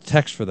have the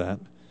text for that.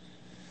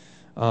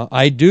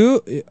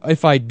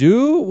 If I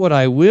do what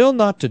I will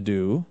not to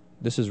do.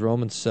 This is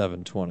Romans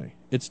 7:20.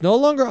 It's no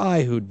longer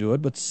I who do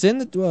it, but sin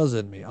that dwells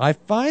in me. I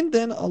find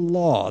then a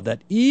law,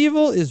 that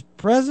evil is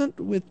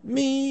present with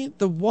me,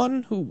 the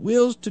one who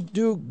wills to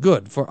do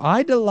good. For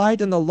I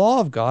delight in the law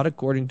of God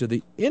according to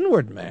the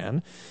inward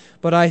man,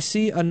 but I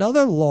see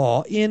another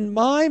law in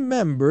my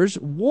members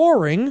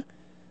warring,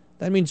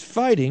 that means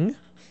fighting,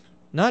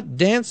 not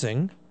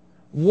dancing,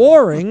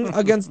 warring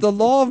against the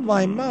law of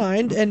my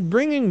mind and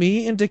bringing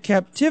me into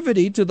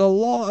captivity to the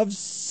law of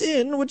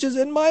sin which is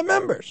in my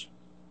members.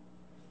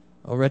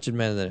 O wretched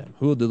man that I am,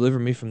 who will deliver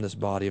me from this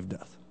body of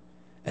death?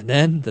 And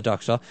then, the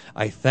doxa,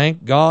 I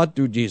thank God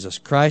through Jesus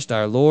Christ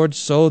our Lord.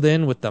 So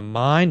then, with the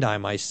mind I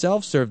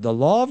myself serve the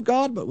law of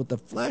God, but with the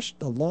flesh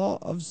the law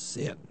of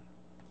sin.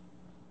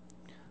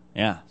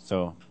 Yeah,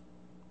 so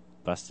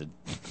busted.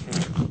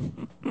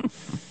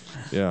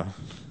 Yeah.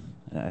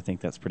 I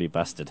think that's pretty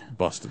busted.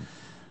 Busted.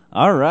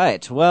 All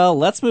right. Well,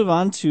 let's move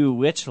on to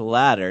Which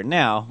Ladder.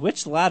 Now,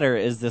 Which Ladder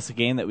is this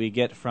game that we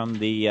get from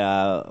the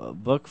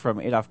book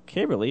from Adolf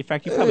Kaberle. In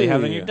fact, you probably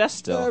have it on your desk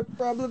still. I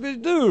probably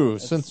do,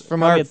 since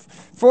from probably our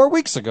 4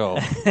 weeks ago.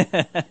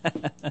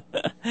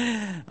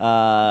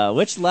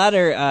 Which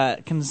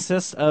Ladder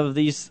consists of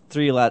these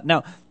 3 ladders.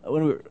 Now,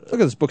 when we Look at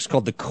this book's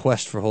called The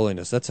Quest for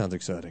Holiness. That sounds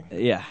exciting.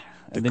 yeah,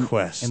 The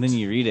Quest. and then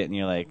you read it and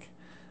you're like,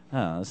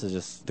 oh, this is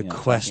just The you know,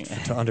 quest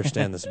talking- to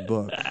understand this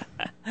book.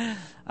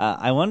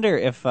 I wonder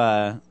if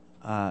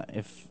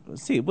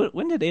let's see,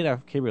 when did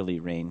Adolf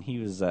Kaberle reign? He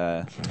was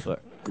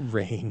what,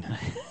 Rain.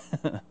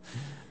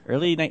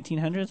 early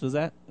 1900s. Was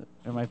that?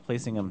 Or am I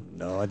placing him?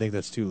 No, I think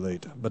that's too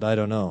late, but I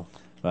don't know.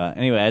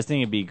 Anyway, I was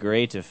thinking it'd be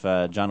great if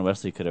John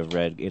Wesley could have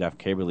read Adolf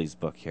Kaberle's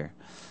book here.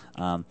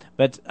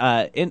 But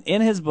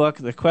in his book,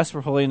 The Quest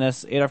for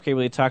Holiness, Adolf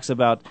Kaberle talks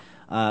about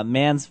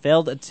man's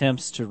failed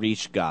attempts to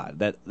reach God.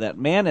 That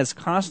man is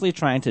constantly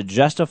trying to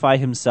justify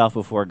himself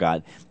before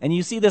God, and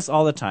you see this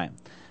all the time.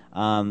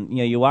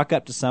 You walk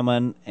up to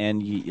someone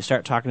and you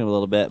start talking to them a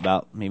little bit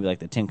about maybe like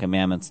the Ten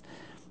Commandments,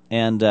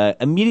 and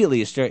immediately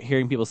you start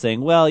hearing people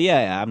saying, "Well,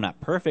 yeah, I'm not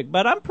perfect,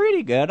 but I'm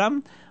pretty good.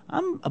 I'm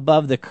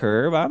above the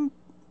curve. I'm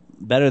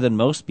better than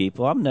most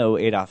people. I'm no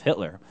Adolf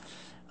Hitler."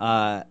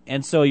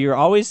 And so you're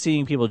always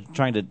seeing people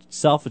trying to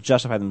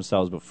self-justify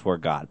themselves before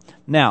God.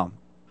 Now,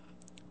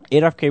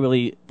 Adolf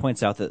Kaberle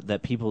points out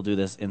that people do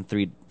this in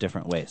 3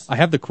 different ways. I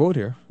have the quote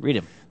here. Read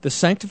him. The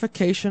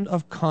sanctification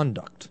of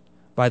conduct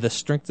by the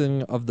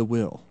strengthening of the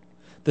will.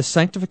 The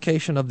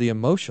sanctification of the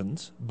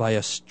emotions by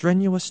a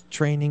strenuous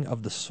training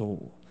of the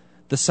soul.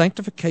 The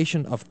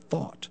sanctification of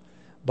thought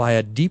by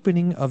a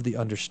deepening of the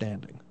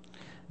understanding.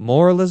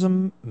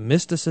 Moralism,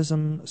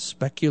 mysticism,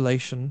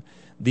 speculation,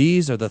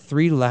 these are the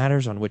 3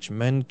 ladders on which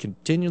men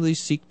continually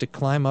seek to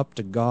climb up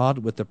to God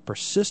with the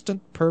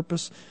persistent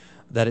purpose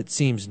that it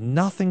seems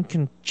nothing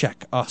can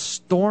check, a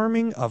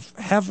storming of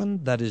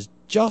heaven that is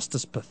just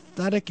as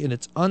pathetic in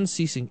its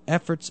unceasing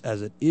efforts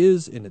as it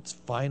is in its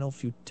final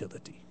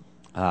futility.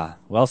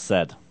 Well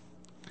said.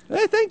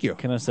 Hey, thank you.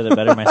 Couldn't have said it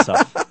better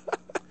myself.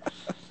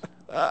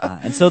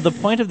 And so the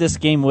point of this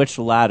game, Which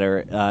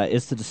Ladder,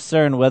 is to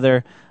discern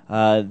whether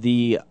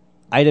the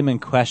item in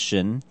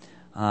question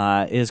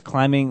is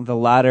climbing the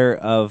ladder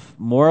of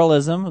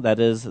moralism, that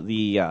is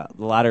the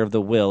ladder of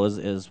the will,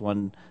 is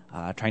one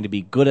trying to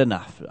be good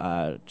enough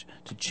to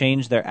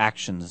change their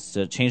actions,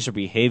 to change their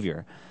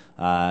behavior,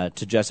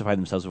 to justify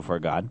themselves before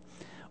God.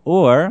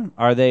 Or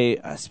are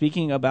they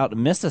speaking about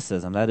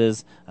mysticism, that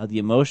is the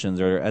emotions,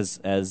 or as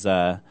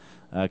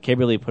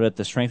Kaberle put it,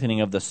 the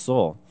strengthening of the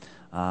soul,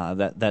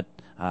 that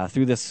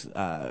through this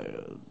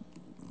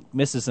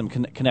mysticism,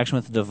 connection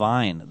with the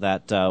divine,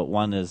 that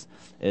one is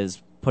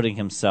putting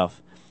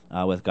himself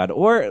with God,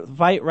 or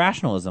by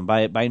rationalism,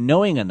 by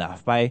knowing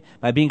enough, by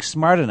being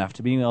smart enough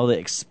to being able to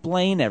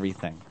explain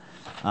everything.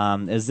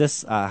 Is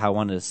this how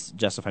one is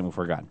justifying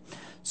before God?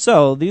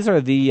 So these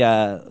are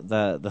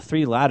the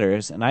 3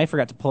 ladders, and I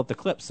forgot to pull up the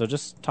clip. So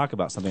just talk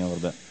about something a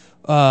little bit.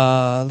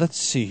 Let's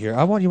see here.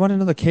 You want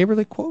another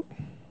Kaberle quote?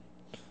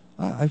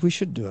 We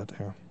should do it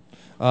here.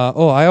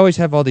 I always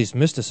have all these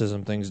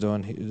mysticism things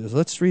doing.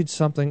 Let's read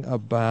something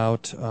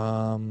about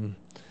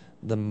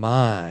the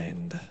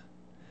mind.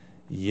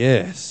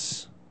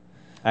 Yes.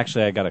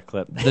 Actually, I got a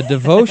clip. The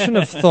devotion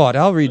of thought.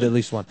 I'll read at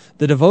least one.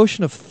 The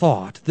devotion of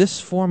thought, this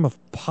form of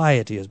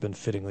piety has been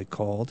fittingly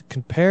called,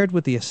 compared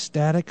with the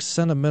ecstatic,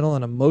 sentimental,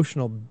 and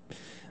emotional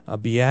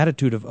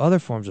beatitude of other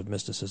forms of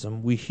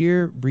mysticism, we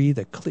here breathe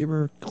a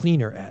clearer,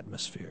 cleaner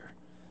atmosphere.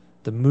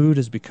 The mood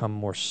has become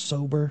more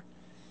sober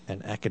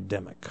and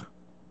academic.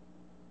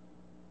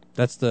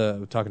 That's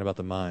talking about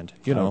the mind.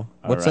 You know,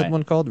 what's that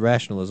one called?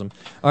 Rationalism.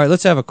 All right,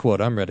 let's have a quote.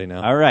 I'm ready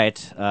now. All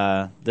right.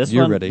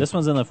 You're ready. This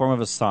one's in the form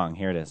of a song.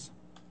 Here it is.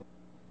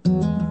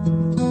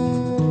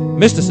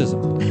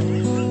 Mysticism.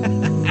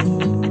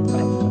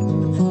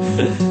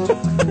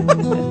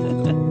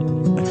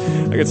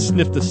 I could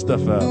sniff this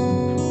stuff out.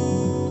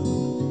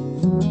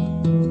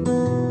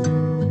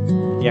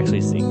 He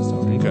actually sings.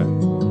 Okay.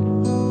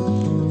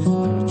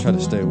 Try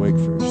to stay awake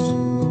first.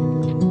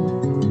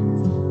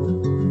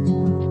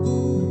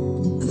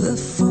 The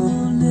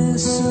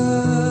fullness of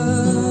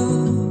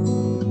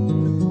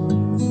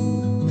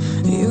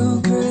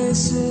your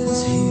grace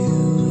is here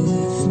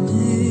with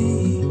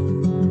me.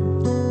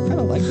 Kind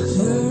of like this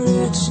The song.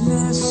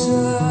 richness of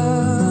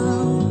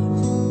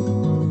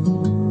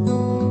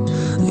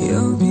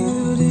your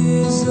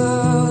beauty is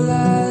all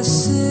I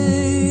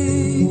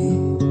see.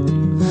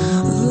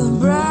 The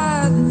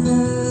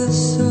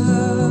brightness of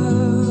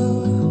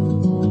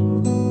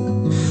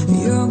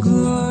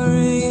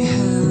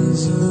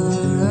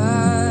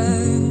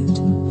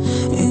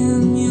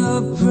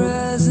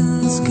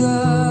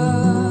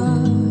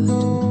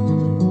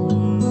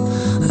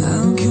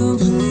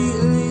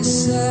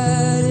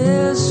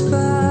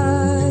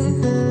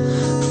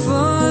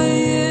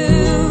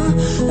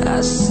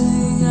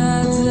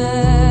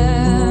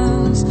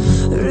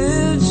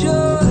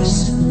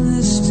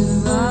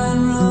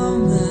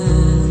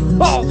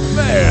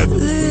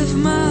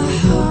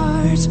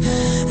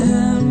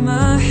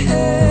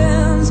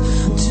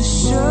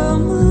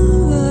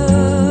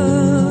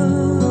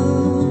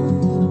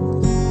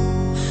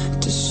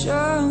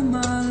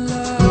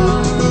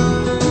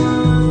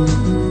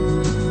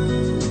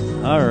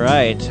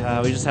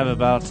we just have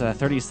about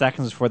 30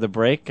 seconds before the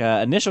break.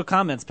 Initial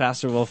comments,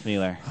 Pastor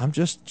Wolfmueller. I'm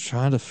just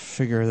trying to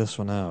figure this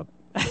one out.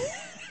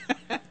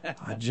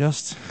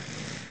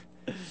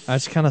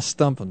 It's kind of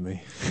stumping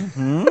me.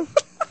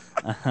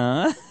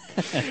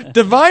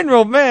 Divine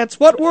romance?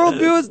 What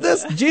worldview is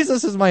this?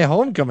 Jesus is my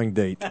homecoming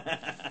date.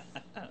 A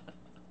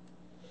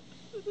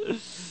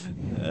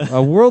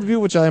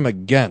worldview which I am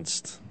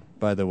against,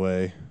 by the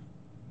way.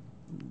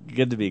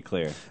 Good to be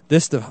clear.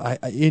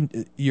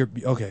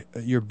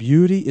 Your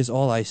beauty is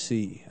all I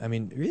see. I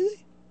mean,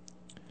 really?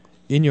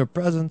 In your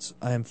presence,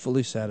 I am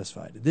fully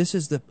satisfied. This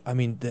is the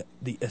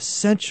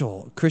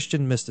essential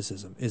Christian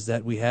mysticism is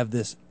that we have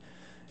this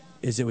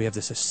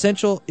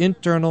essential,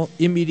 internal,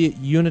 immediate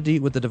unity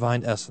with the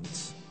divine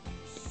essence.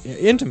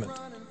 Intimate,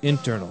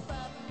 internal,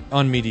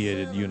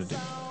 unmediated unity.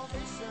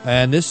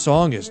 And this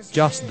song is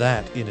just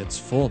that in its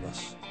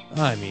fullness.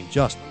 I mean,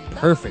 just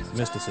perfect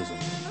mysticism.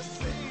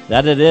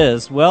 That it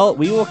is. Well,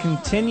 we will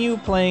continue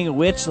playing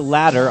Which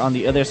Ladder on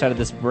the other side of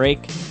this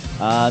break.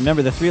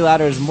 Remember, the three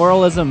ladders: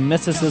 moralism,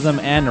 mysticism,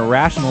 and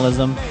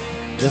rationalism.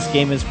 This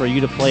game is for you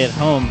to play at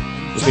home.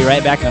 We'll be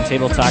right back on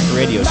Table Talk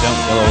Radio.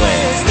 Don't go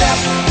away. Step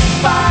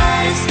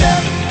by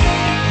step,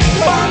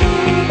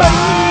 one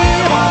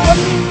by one,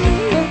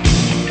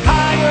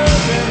 higher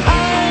and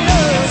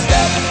higher.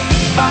 Step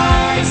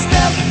by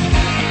step,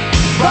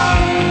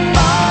 run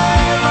by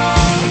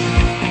run,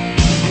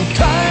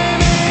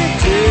 climbing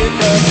to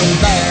the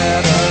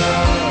ladder.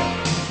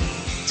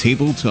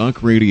 Table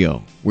Talk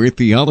Radio, where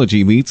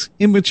theology meets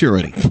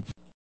immaturity.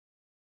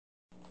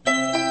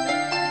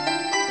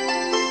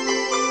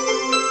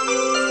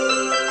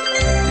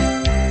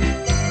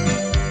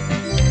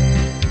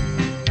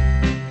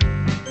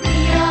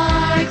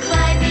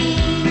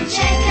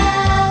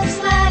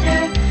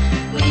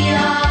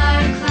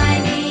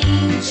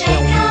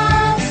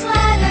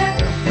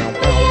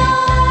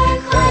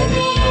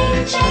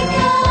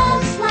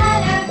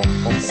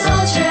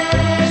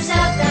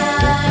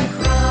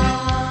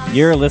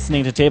 You're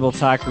listening to Table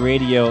Talk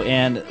Radio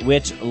and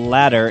Which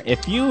Ladder.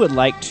 If you would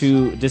like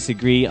to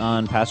disagree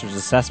on Pastor's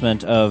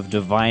assessment of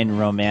divine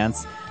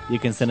romance, you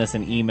can send us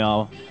an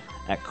email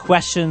at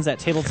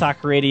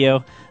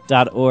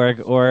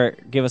questions@tabletalkradio.org or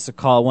give us a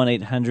call,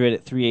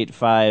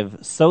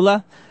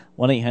 1-800-385-SOLA,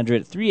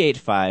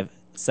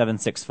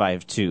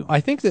 1-800-385-7652. I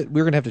think that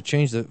we're going to have to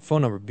change the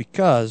phone number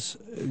because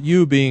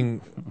you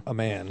being a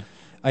man,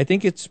 I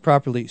think it's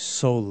properly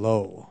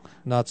solo.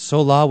 Not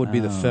sola would be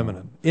the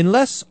feminine.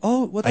 Unless,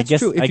 that's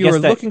true. If you're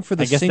looking for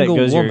the single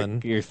woman.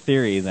 Your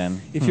theory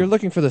then. If you're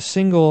looking for the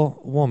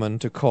single woman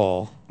to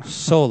call,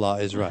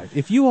 sola is right.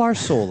 If you are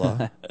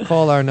sola,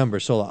 call our number,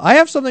 sola. I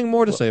have something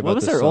more to say about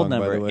this song. What was our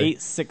old number?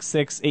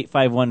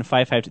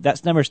 866-851-5523.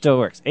 That number still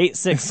works.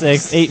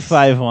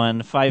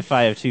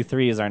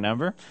 866-851-5523 is our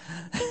number.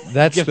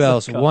 That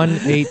spells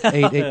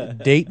 1888.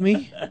 Date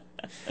me?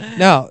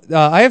 Now,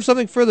 I have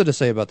something further to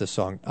say about this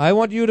song. I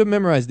want you to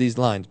memorize these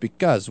lines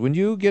because when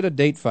you get a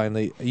date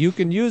finally, you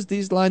can use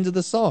these lines of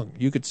the song.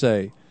 You could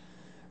say,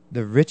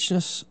 "The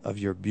richness of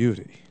your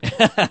beauty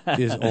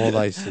is all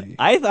I see."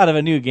 I thought of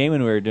a new game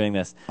when we were doing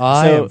this.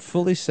 I am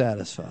fully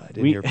satisfied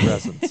in your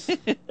presence.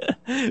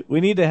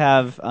 We need to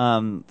have,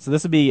 so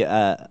this would be,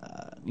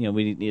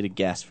 we need a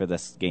guest for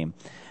this game.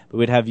 But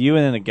we'd have you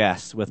and then a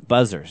guest with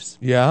buzzers.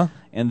 Yeah.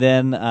 And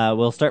then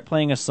we'll start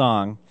playing a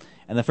song.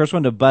 And the first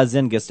one to buzz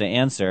in gets to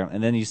answer,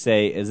 and then you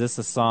say, is this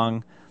a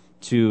song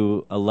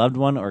to a loved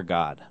one or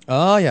God?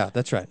 Oh, yeah,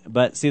 that's right.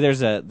 But see,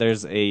 there's a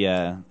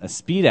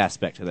speed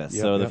aspect to this.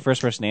 The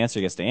first person to answer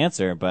gets to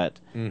answer,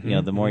 but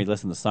the more you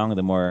listen to the song,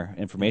 the more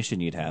information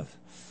you'd have.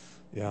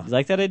 Yeah. You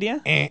like that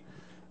idea?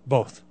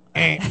 Both.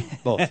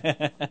 Both.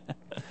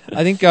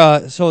 I think,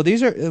 so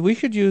these are, we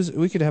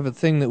could have a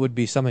thing that would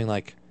be something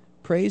like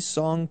praise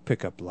song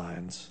pickup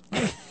lines.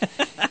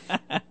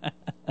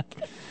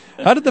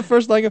 How did the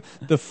first line go?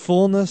 The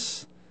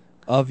fullness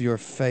of your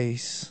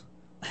face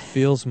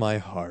fills my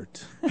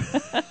heart.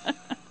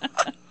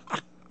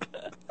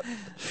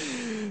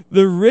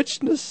 The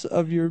richness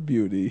of your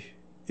beauty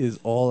is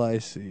all I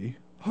see.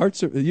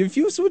 If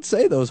you would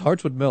say those,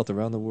 hearts would melt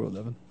around the world,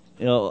 Evan.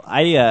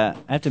 I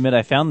have to admit,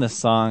 I found this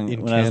song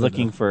when Canada. I was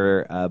looking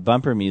for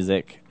bumper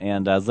music,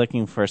 and I was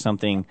looking for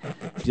something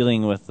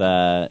dealing with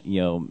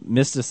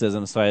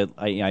mysticism. So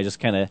I just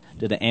kind of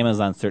did an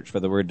Amazon search for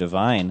the word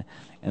divine,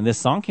 and this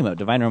song came up,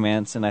 Divine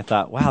Romance, and I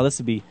thought, wow, this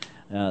would be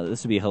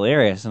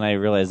hilarious. And I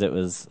realized it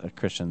was a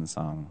Christian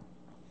song.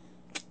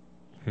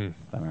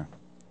 Bummer.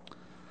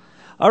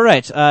 All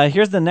right,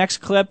 here's the next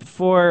clip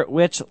for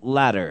Which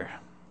Ladder.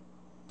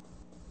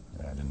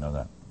 Yeah, I didn't know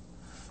that.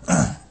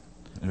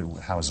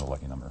 How is it a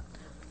lucky number?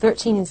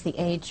 13 is the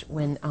age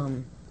when,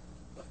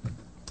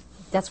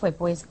 that's why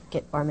boys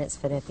get bar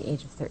mitzvahed at the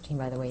age of 13,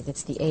 by the way.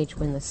 That's the age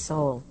when the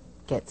soul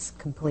gets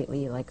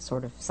completely,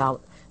 sort of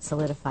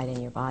solidified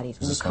in your body.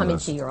 When you come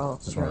into your own.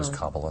 Is this one of those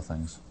Kabbalah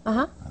things?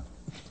 Uh-huh.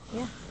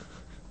 Yeah,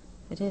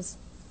 it is.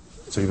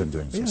 So you've been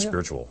doing some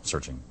spiritual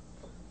searching.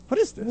 What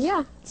is this?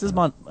 Yeah. This is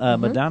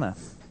Madonna.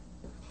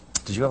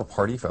 Did you have a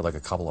party, a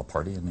Kabbalah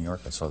party in New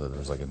York? I saw that there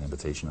was an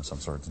invitation of some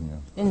sort.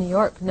 In New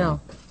York? No.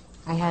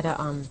 I had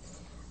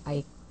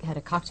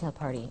a cocktail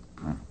party.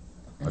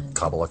 A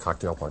Kabbalah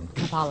cocktail party?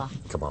 Kabbalah,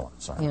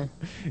 sorry. yeah.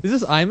 Is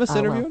this Imus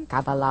interviewing?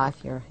 Kabbalah,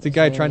 if you're... It's a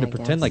guy Israeli, trying to I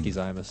pretend guess. like he's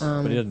Imus,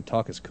 but he doesn't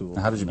talk as cool.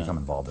 Now, how did you become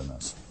involved in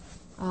this?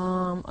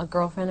 A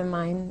girlfriend of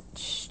mine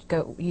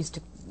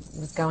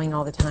was going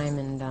all the time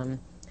and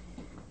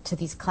to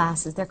these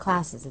classes. They're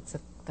classes. It's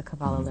the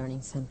Kabbalah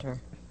Learning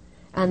Center.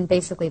 And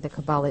basically the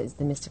Kabbalah is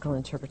the mystical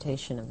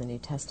interpretation of the New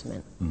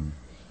Testament.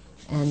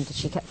 And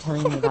she kept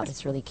telling me about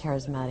this really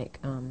charismatic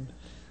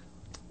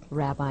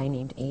rabbi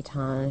named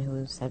Eitan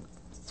who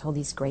told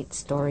these great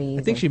stories.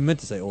 I think she meant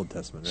to say Old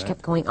Testament, right? She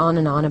kept going on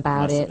and on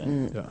about Must it. have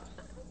And, Yeah.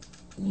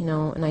 you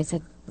know, and I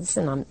said,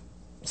 listen,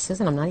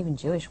 Susan, I'm not even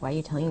Jewish. Why are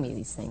you telling me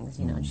these things?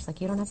 You know, and she's like,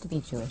 you don't have to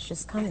be Jewish.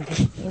 Just come and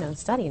just,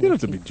 study. You don't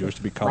have to be Jewish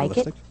to be like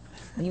Kabbalistic.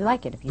 it, you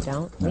like it. If you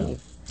don't,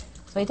 leave.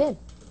 So I did.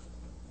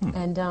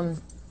 And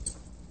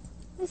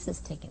this is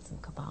taking some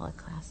Kabbalah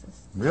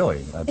classes.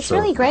 Really? It's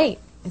really great.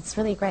 It's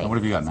really great. And what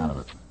have you gotten out of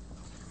it?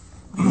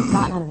 I've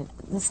gotten out of it.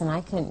 Listen,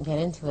 I couldn't get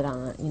into it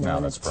on in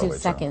a that's probably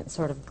 2-second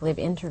sort of glib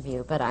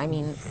interview, but I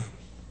mean,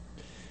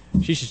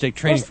 She should take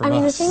training from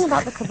the us. thing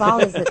about the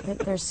Kabbalah is that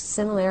there's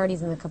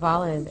similarities in the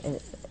Kabbalah.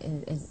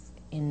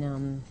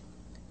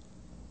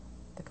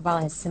 The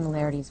Kabbalah has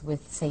similarities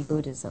with, say,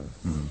 Buddhism.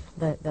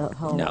 The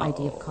whole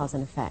idea of cause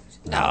and effect.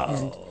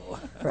 And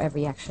for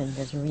every action,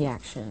 there's a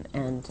reaction,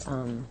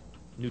 and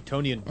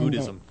Newtonian and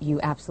Buddhism. that you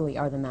absolutely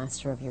are the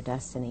master of your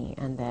destiny,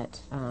 and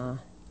that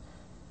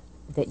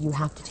that you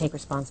have to take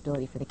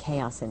responsibility for the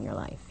chaos in your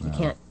life. You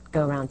can't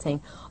go around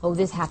saying, "Oh,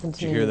 this happened to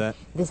Did me. you hear that?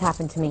 This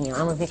happened to me.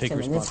 I'm a victim,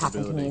 and this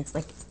happened to me." It's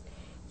like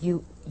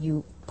you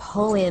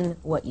pull in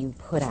what you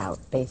put out,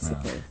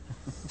 basically.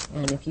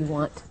 And if you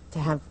want to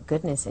have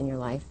goodness in your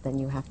life, then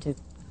you have to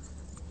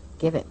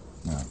give it.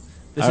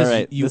 This All is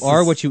right, you this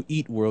are is- what you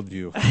eat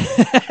worldview.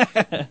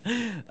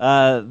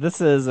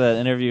 This is an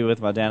interview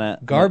with Madonna.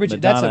 Garbage.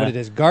 Madonna That's what it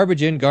is.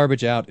 Garbage in,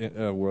 garbage out.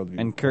 Worldview.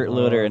 And Kurt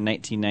Loder in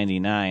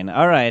 1999.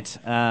 All right.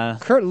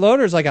 Kurt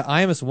Loder's like an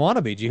Imus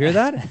wannabe. Did you hear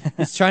that?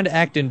 He's trying to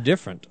act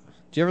indifferent.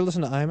 Did you ever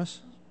listen to Imus?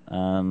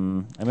 I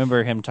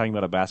remember him talking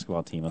about a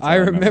basketball team. That's all I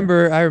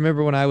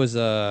remember when I was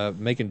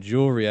making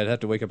jewelry, I'd have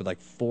to wake up at like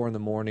 4 in the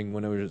morning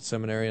when I was at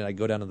seminary, and I'd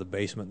go down to the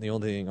basement, and the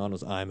only thing on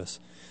was Imus.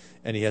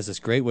 And he has this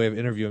great way of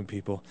interviewing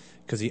people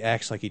because he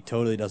acts like he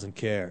totally doesn't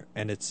care,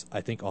 and it's, I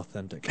think,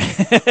 authentic.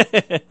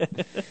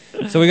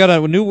 So we got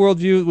a new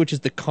worldview, which is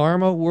the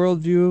karma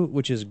worldview,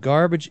 which is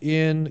garbage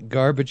in,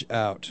 garbage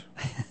out.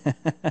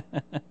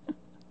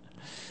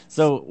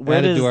 So where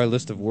Added does to our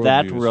list of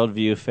that worldviews.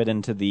 worldview fit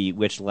into the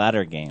which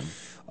ladder game?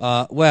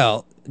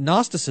 Well,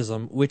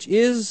 Gnosticism, which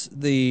is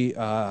the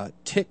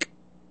tick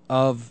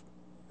of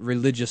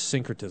religious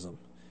syncretism.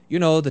 You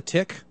know, the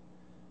tick,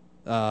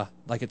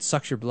 like it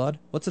sucks your blood.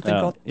 What's the thing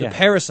called? yeah. The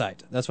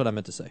parasite. That's what I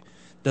meant to say.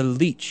 The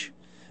leech.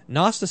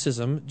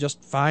 Gnosticism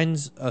just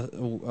finds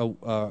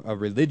a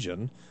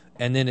religion,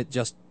 and then it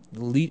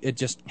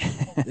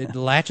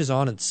latches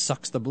on and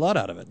sucks the blood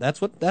out of it.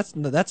 That's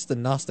the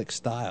Gnostic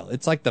style.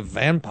 It's like the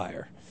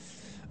vampire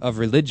of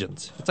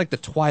religions. It's like the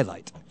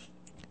Twilight.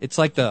 It's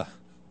like the...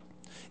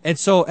 And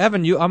so,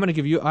 Evan,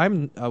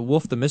 I'm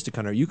Wolf the Mystic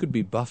Hunter. You could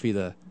be Buffy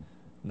the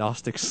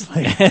Gnostic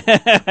Slayer.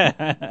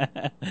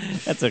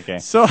 That's okay.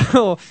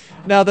 So,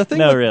 now the thing...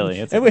 No, with- really,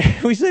 it's and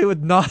we say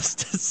with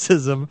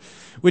Gnosticism,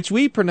 which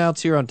we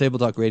pronounce here on Table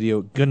Talk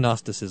Radio,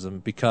 Gnosticism,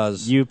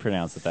 because... You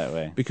pronounce it that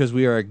way. Because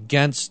we are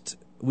against...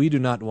 We do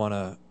not want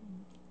to...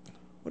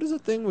 What is the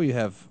thing where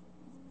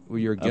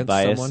you're against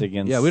bias someone?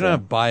 against, yeah, we don't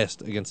have bias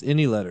against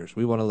any letters.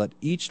 We want to let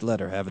each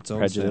letter have its own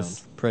Prejudice.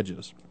 sound.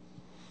 Prejudice.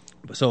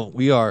 So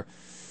we are...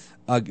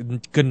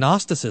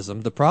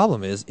 Gnosticism, the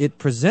problem is, it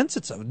presents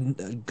itself...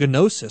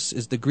 Gnosis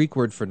is the Greek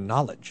word for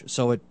knowledge.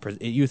 So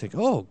you think,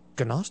 oh,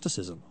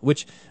 Gnosticism,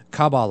 which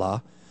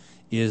Kabbalah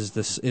is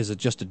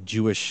just a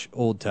Jewish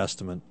Old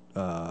Testament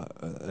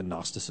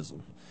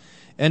Gnosticism.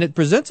 And it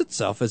presents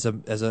itself as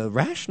a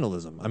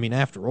rationalism. I mean,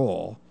 after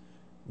all,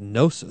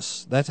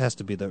 gnosis, that has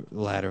to be the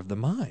ladder of the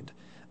mind.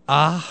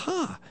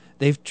 Aha!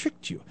 They've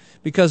tricked you.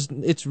 Because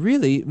it's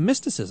really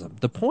mysticism.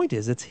 The point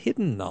is, it's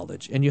hidden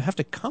knowledge, and you have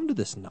to come to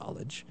this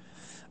knowledge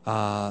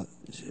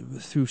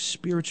through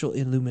spiritual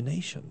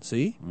illumination,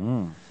 see?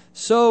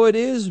 So it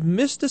is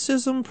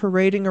mysticism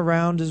parading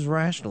around as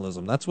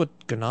rationalism. That's what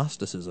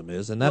Gnosticism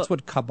is, and that's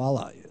what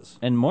Kabbalah is.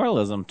 And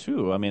moralism,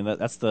 too. I mean,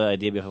 that's the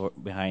idea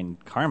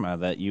behind karma,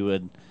 that you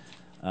would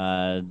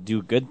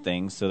do good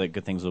things so that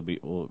good things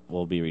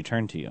will be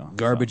returned to you.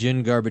 Garbage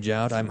in, garbage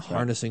out. I'm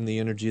harnessing the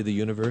energy of the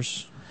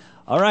universe.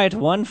 All right,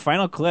 one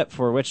final clip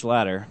for Which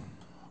Ladder.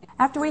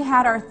 After we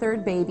had our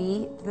third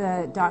baby,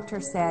 the doctor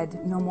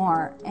said no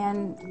more,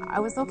 and I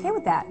was okay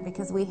with that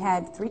because we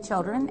had 3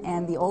 children,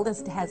 and the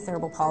oldest has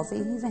cerebral palsy.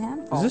 He's a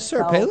handful. Is this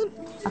Sarah So Palin?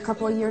 A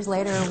couple of years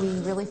later, we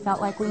really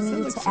felt like we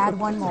needed to add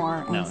one more,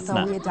 and No, it's so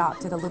not. we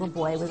adopted a little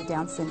boy with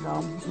Down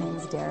syndrome. His name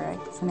is Derek.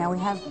 So now we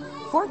have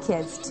 4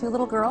 kids, 2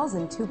 little girls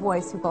and 2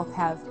 boys who both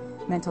have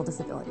mental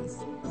disabilities.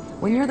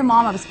 When you're the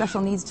mom of a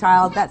special needs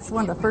child, that's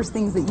one of the first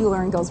things that you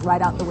learn goes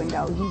right out the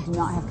window. You do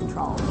not have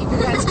control. Keep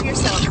your hands to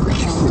yourself.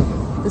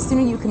 The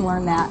sooner you can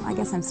learn that, I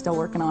guess I'm still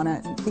working on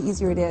it, the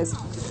easier it is.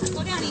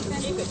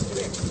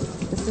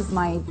 This is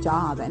my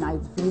job, and I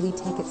really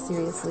take it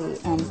seriously,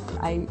 and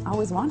I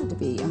always wanted to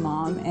be a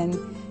mom. And,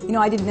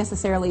 I didn't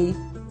necessarily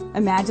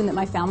imagine that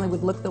my family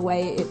would look the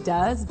way it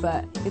does,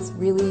 but it's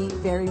really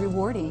very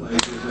rewarding.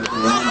 It's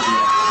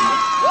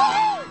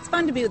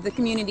fun to be with the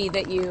community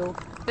that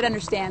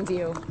understands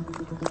you,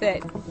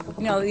 that,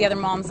 the other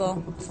moms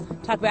will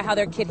talk about how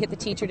their kid hit the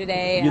teacher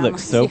today. You look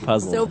so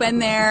puzzled. So been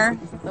there,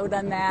 so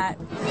done that.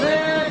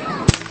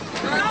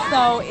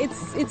 So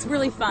it's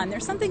really fun.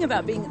 There's something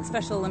about being at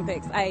Special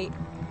Olympics. I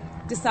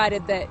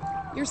decided that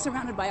you're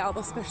surrounded by all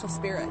those special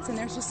spirits, and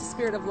there's just a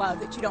spirit of love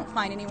that you don't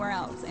find anywhere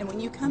else. And when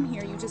you come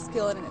here, you just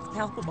feel it, and it's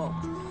palpable.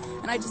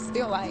 And I just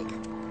feel like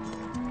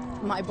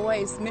my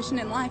boy's mission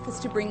in life is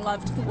to bring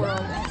love to the world,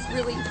 and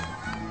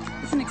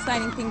it's an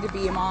exciting thing to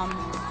be a mom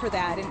for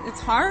that. And it's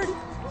hard.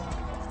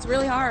 It's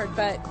really hard,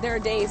 but there are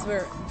days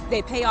where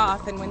they pay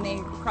off, and when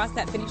they cross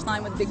that finish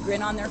line with a big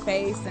grin on their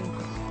face, and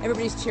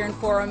everybody's cheering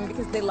for them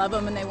because they love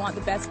them and they want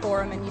the best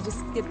for them, and you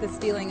just get this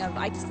feeling of,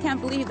 I just can't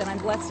believe that I'm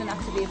blessed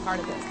enough to be a part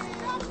of this.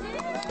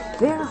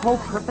 Their whole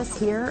purpose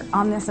here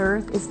on this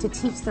earth is to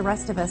teach the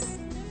rest of us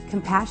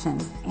compassion,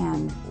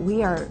 and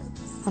we are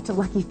such a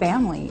lucky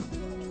family.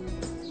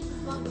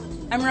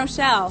 I'm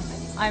Rochelle.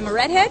 I'm a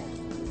redhead,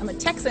 I'm a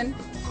Texan,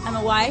 I'm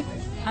a wife,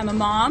 I'm a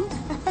mom,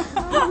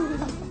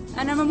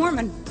 and I'm a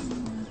Mormon.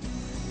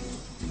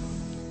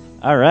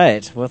 All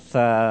right, with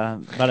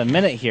about a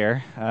minute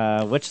here,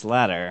 which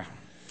ladder?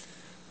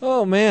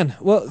 Oh, man.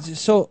 Well,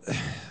 so,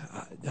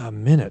 a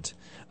minute.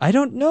 I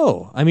don't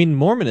know. I mean,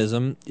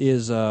 Mormonism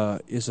is a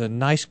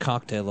nice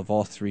cocktail of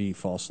all three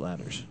false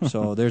ladders.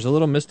 So there's a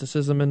little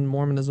mysticism in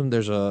Mormonism.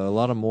 There's a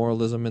lot of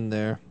moralism in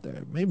there.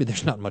 Maybe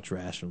there's not much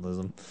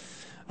rationalism.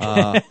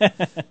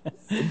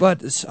 But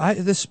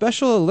the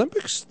Special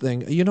Olympics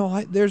thing,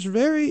 there's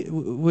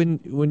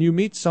when you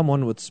meet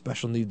someone with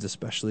special needs,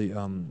 especially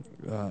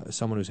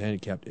someone who's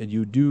handicapped, and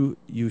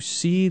you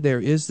see there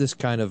is this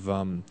kind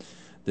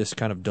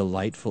of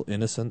delightful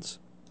innocence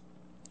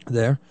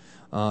there.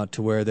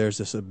 To where there's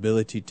this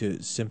ability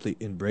to simply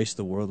embrace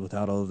the world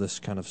without all of this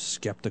kind of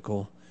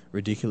skeptical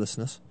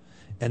ridiculousness,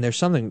 and there's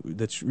something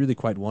that's really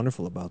quite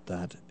wonderful about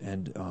that,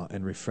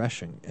 and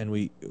refreshing. And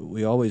we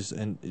always,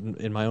 and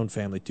in my own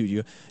family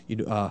too,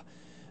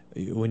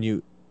 when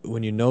you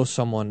know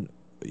someone,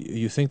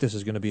 you think this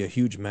is going to be a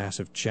huge,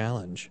 massive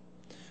challenge.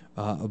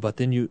 But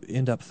then you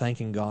end up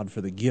thanking God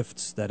for the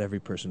gifts that every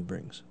person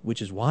brings,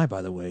 which is why,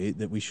 by the way,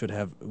 that we should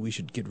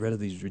get rid of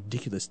these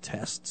ridiculous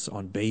tests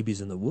on babies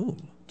in the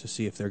womb to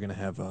see if they're going to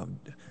have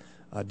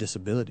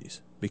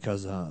disabilities,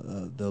 because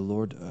the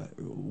Lord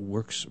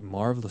works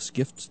marvelous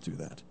gifts through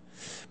that.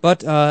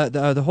 But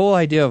the whole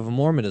idea of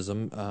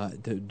Mormonism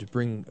to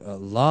bring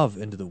love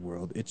into the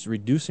world, it's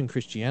reducing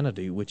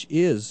Christianity, which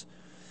is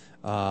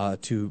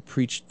to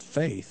preach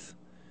faith.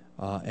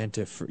 And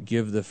to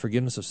give the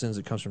forgiveness of sins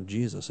that comes from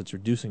Jesus. It's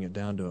reducing it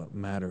down to a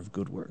matter of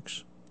good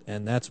works.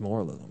 And that's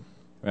moralism.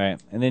 Right.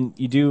 And then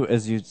you do,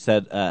 as you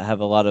said, have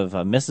a lot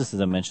of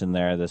mysticism mentioned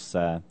there. This,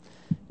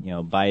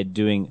 by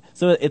doing...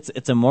 So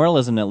it's a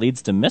moralism that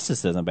leads to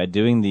mysticism by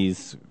doing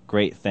these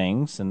great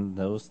things, and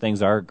those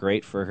things are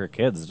great for her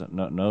kids,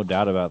 no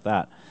doubt about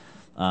that.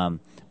 But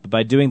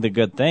by doing the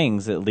good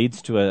things, it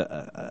leads to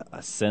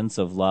a sense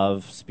of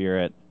love,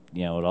 spirit,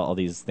 all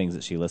these things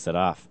that she listed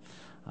off.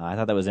 I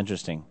thought that was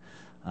interesting.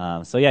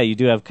 So yeah, you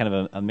do have kind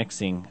of a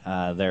mixing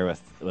there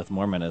with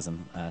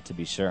Mormonism, to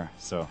be sure.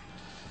 So,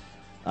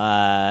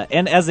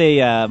 and as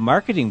a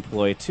marketing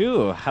ploy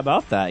too, how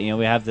about that?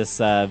 We have this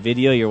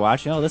video you're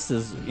watching. Oh, this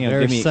is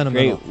Very give me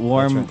sentimental.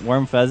 great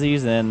warm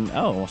fuzzies, and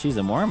well, she's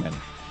a Mormon.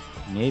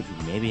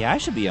 Maybe I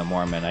should be a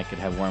Mormon. I could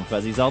have warm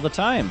fuzzies all the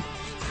time.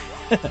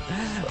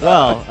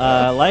 Well,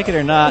 like it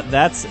or not,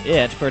 that's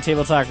it for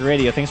Table Talk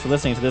Radio. Thanks for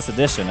listening to this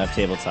edition of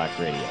Table Talk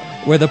Radio,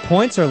 where the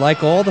points are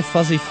like all the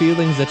fuzzy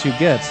feelings that you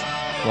get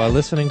while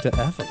listening to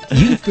Ethel.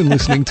 You've been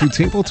listening to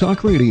Table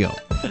Talk Radio.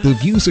 The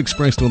views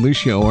expressed on this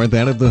show are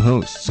that of the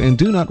hosts and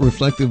do not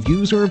reflect the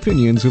views or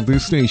opinions of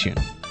this station.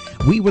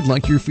 We would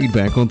like your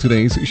feedback on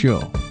today's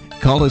show.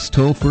 Call us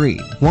toll-free,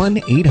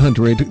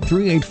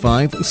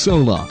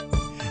 1-800-385-SOLA.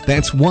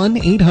 That's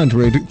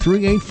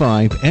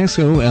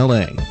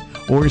 1-800-385-SOLA.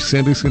 Or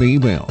send us an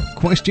email,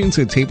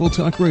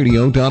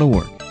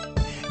 questions@tabletalkradio.org.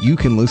 You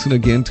can listen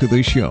again to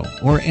this show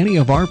or any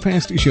of our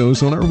past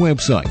shows on our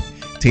website,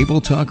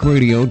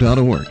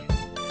 tabletalkradio.org.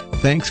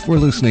 Thanks for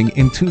listening,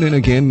 and tune in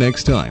again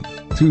next time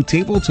to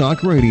Table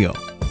Talk Radio.